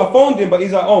know. I phoned him, but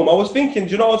he's at home. I was thinking,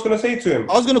 do you know what I was going to say to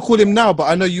him? I was going to call him now, but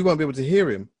I know you won't be able to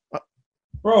hear him.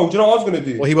 Bro, do you know what I was going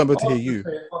to do? Well, he won't be able to hear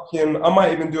you. I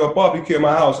might even do a barbecue in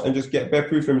my house and just get bare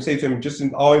proof for him and say to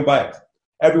him, I'll invite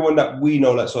everyone that we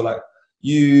know, so like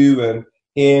you and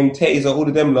him, Taser, all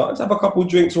of them, let's have a couple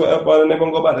drinks or whatever, and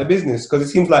everyone go about their business. Because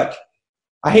it seems like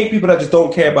I hate people that just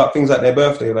don't care about things like their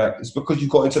birthday. Like, it's because you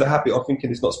got into the habit of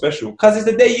thinking it's not special. Because it's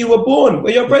the day you were born.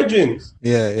 We're your brethren.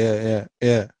 Yeah.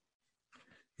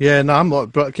 Yeah, no, I'm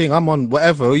not, but King, I'm on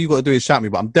whatever. All you got to do is shout me,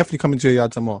 but I'm definitely coming to your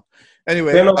yard tomorrow.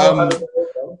 Anyway,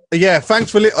 yeah,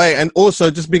 thanks for and also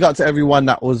just big up to everyone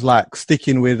that was like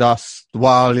sticking with us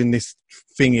while in this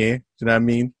thing here. Do you know what I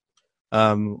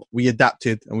mean? We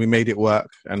adapted and we made it work,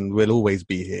 and we'll always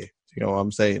be here. You know what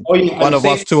I'm saying? Oh, yeah, one of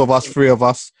us, two of us, three of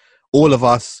us, all of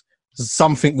us,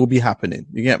 something will be happening.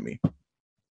 You get me?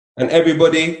 And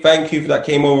everybody, thank you for that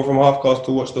came over from Halfcast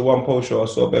to watch the One Post show. I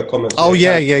saw a bit of comments. Oh,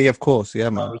 yeah, of course. Yeah,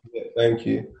 man. Thank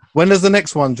you. When does the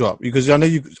next one drop? Because I know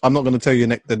I'm not going to tell you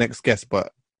the next guest,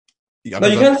 but... No,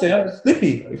 you can say it.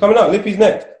 Lippy. You're coming out. Lippy's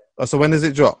next. Oh, so when does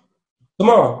it drop?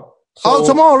 Tomorrow.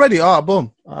 Tomorrow already? Oh,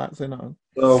 boom. All right, say nothing.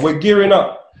 We're gearing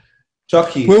up.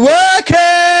 Chucky. We're working!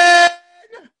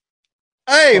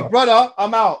 Hey, brother,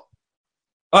 I'm out.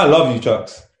 I love you,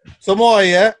 Chucks. Some more,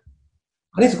 yeah?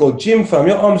 I need to go gym, fam.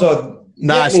 Your arms are...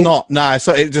 Nah, it's not. Nah,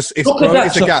 so it's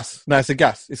a gas. No, it's a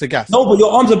gas. It's a gas. No, but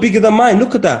your arms are bigger than mine.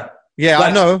 Look at that. Yeah,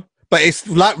 like, I know. But it's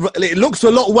like, it looks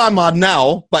a lot whammer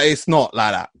now, but it's not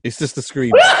like that. It's just a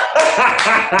scream.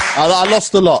 I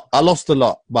lost a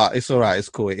lot, but it's all right. It's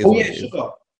cool.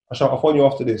 Sure. I'll phone you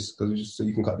after this, so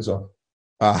you can cut this off.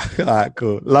 All right,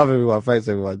 cool. Love everyone. Thanks,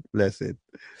 everyone. Blessed.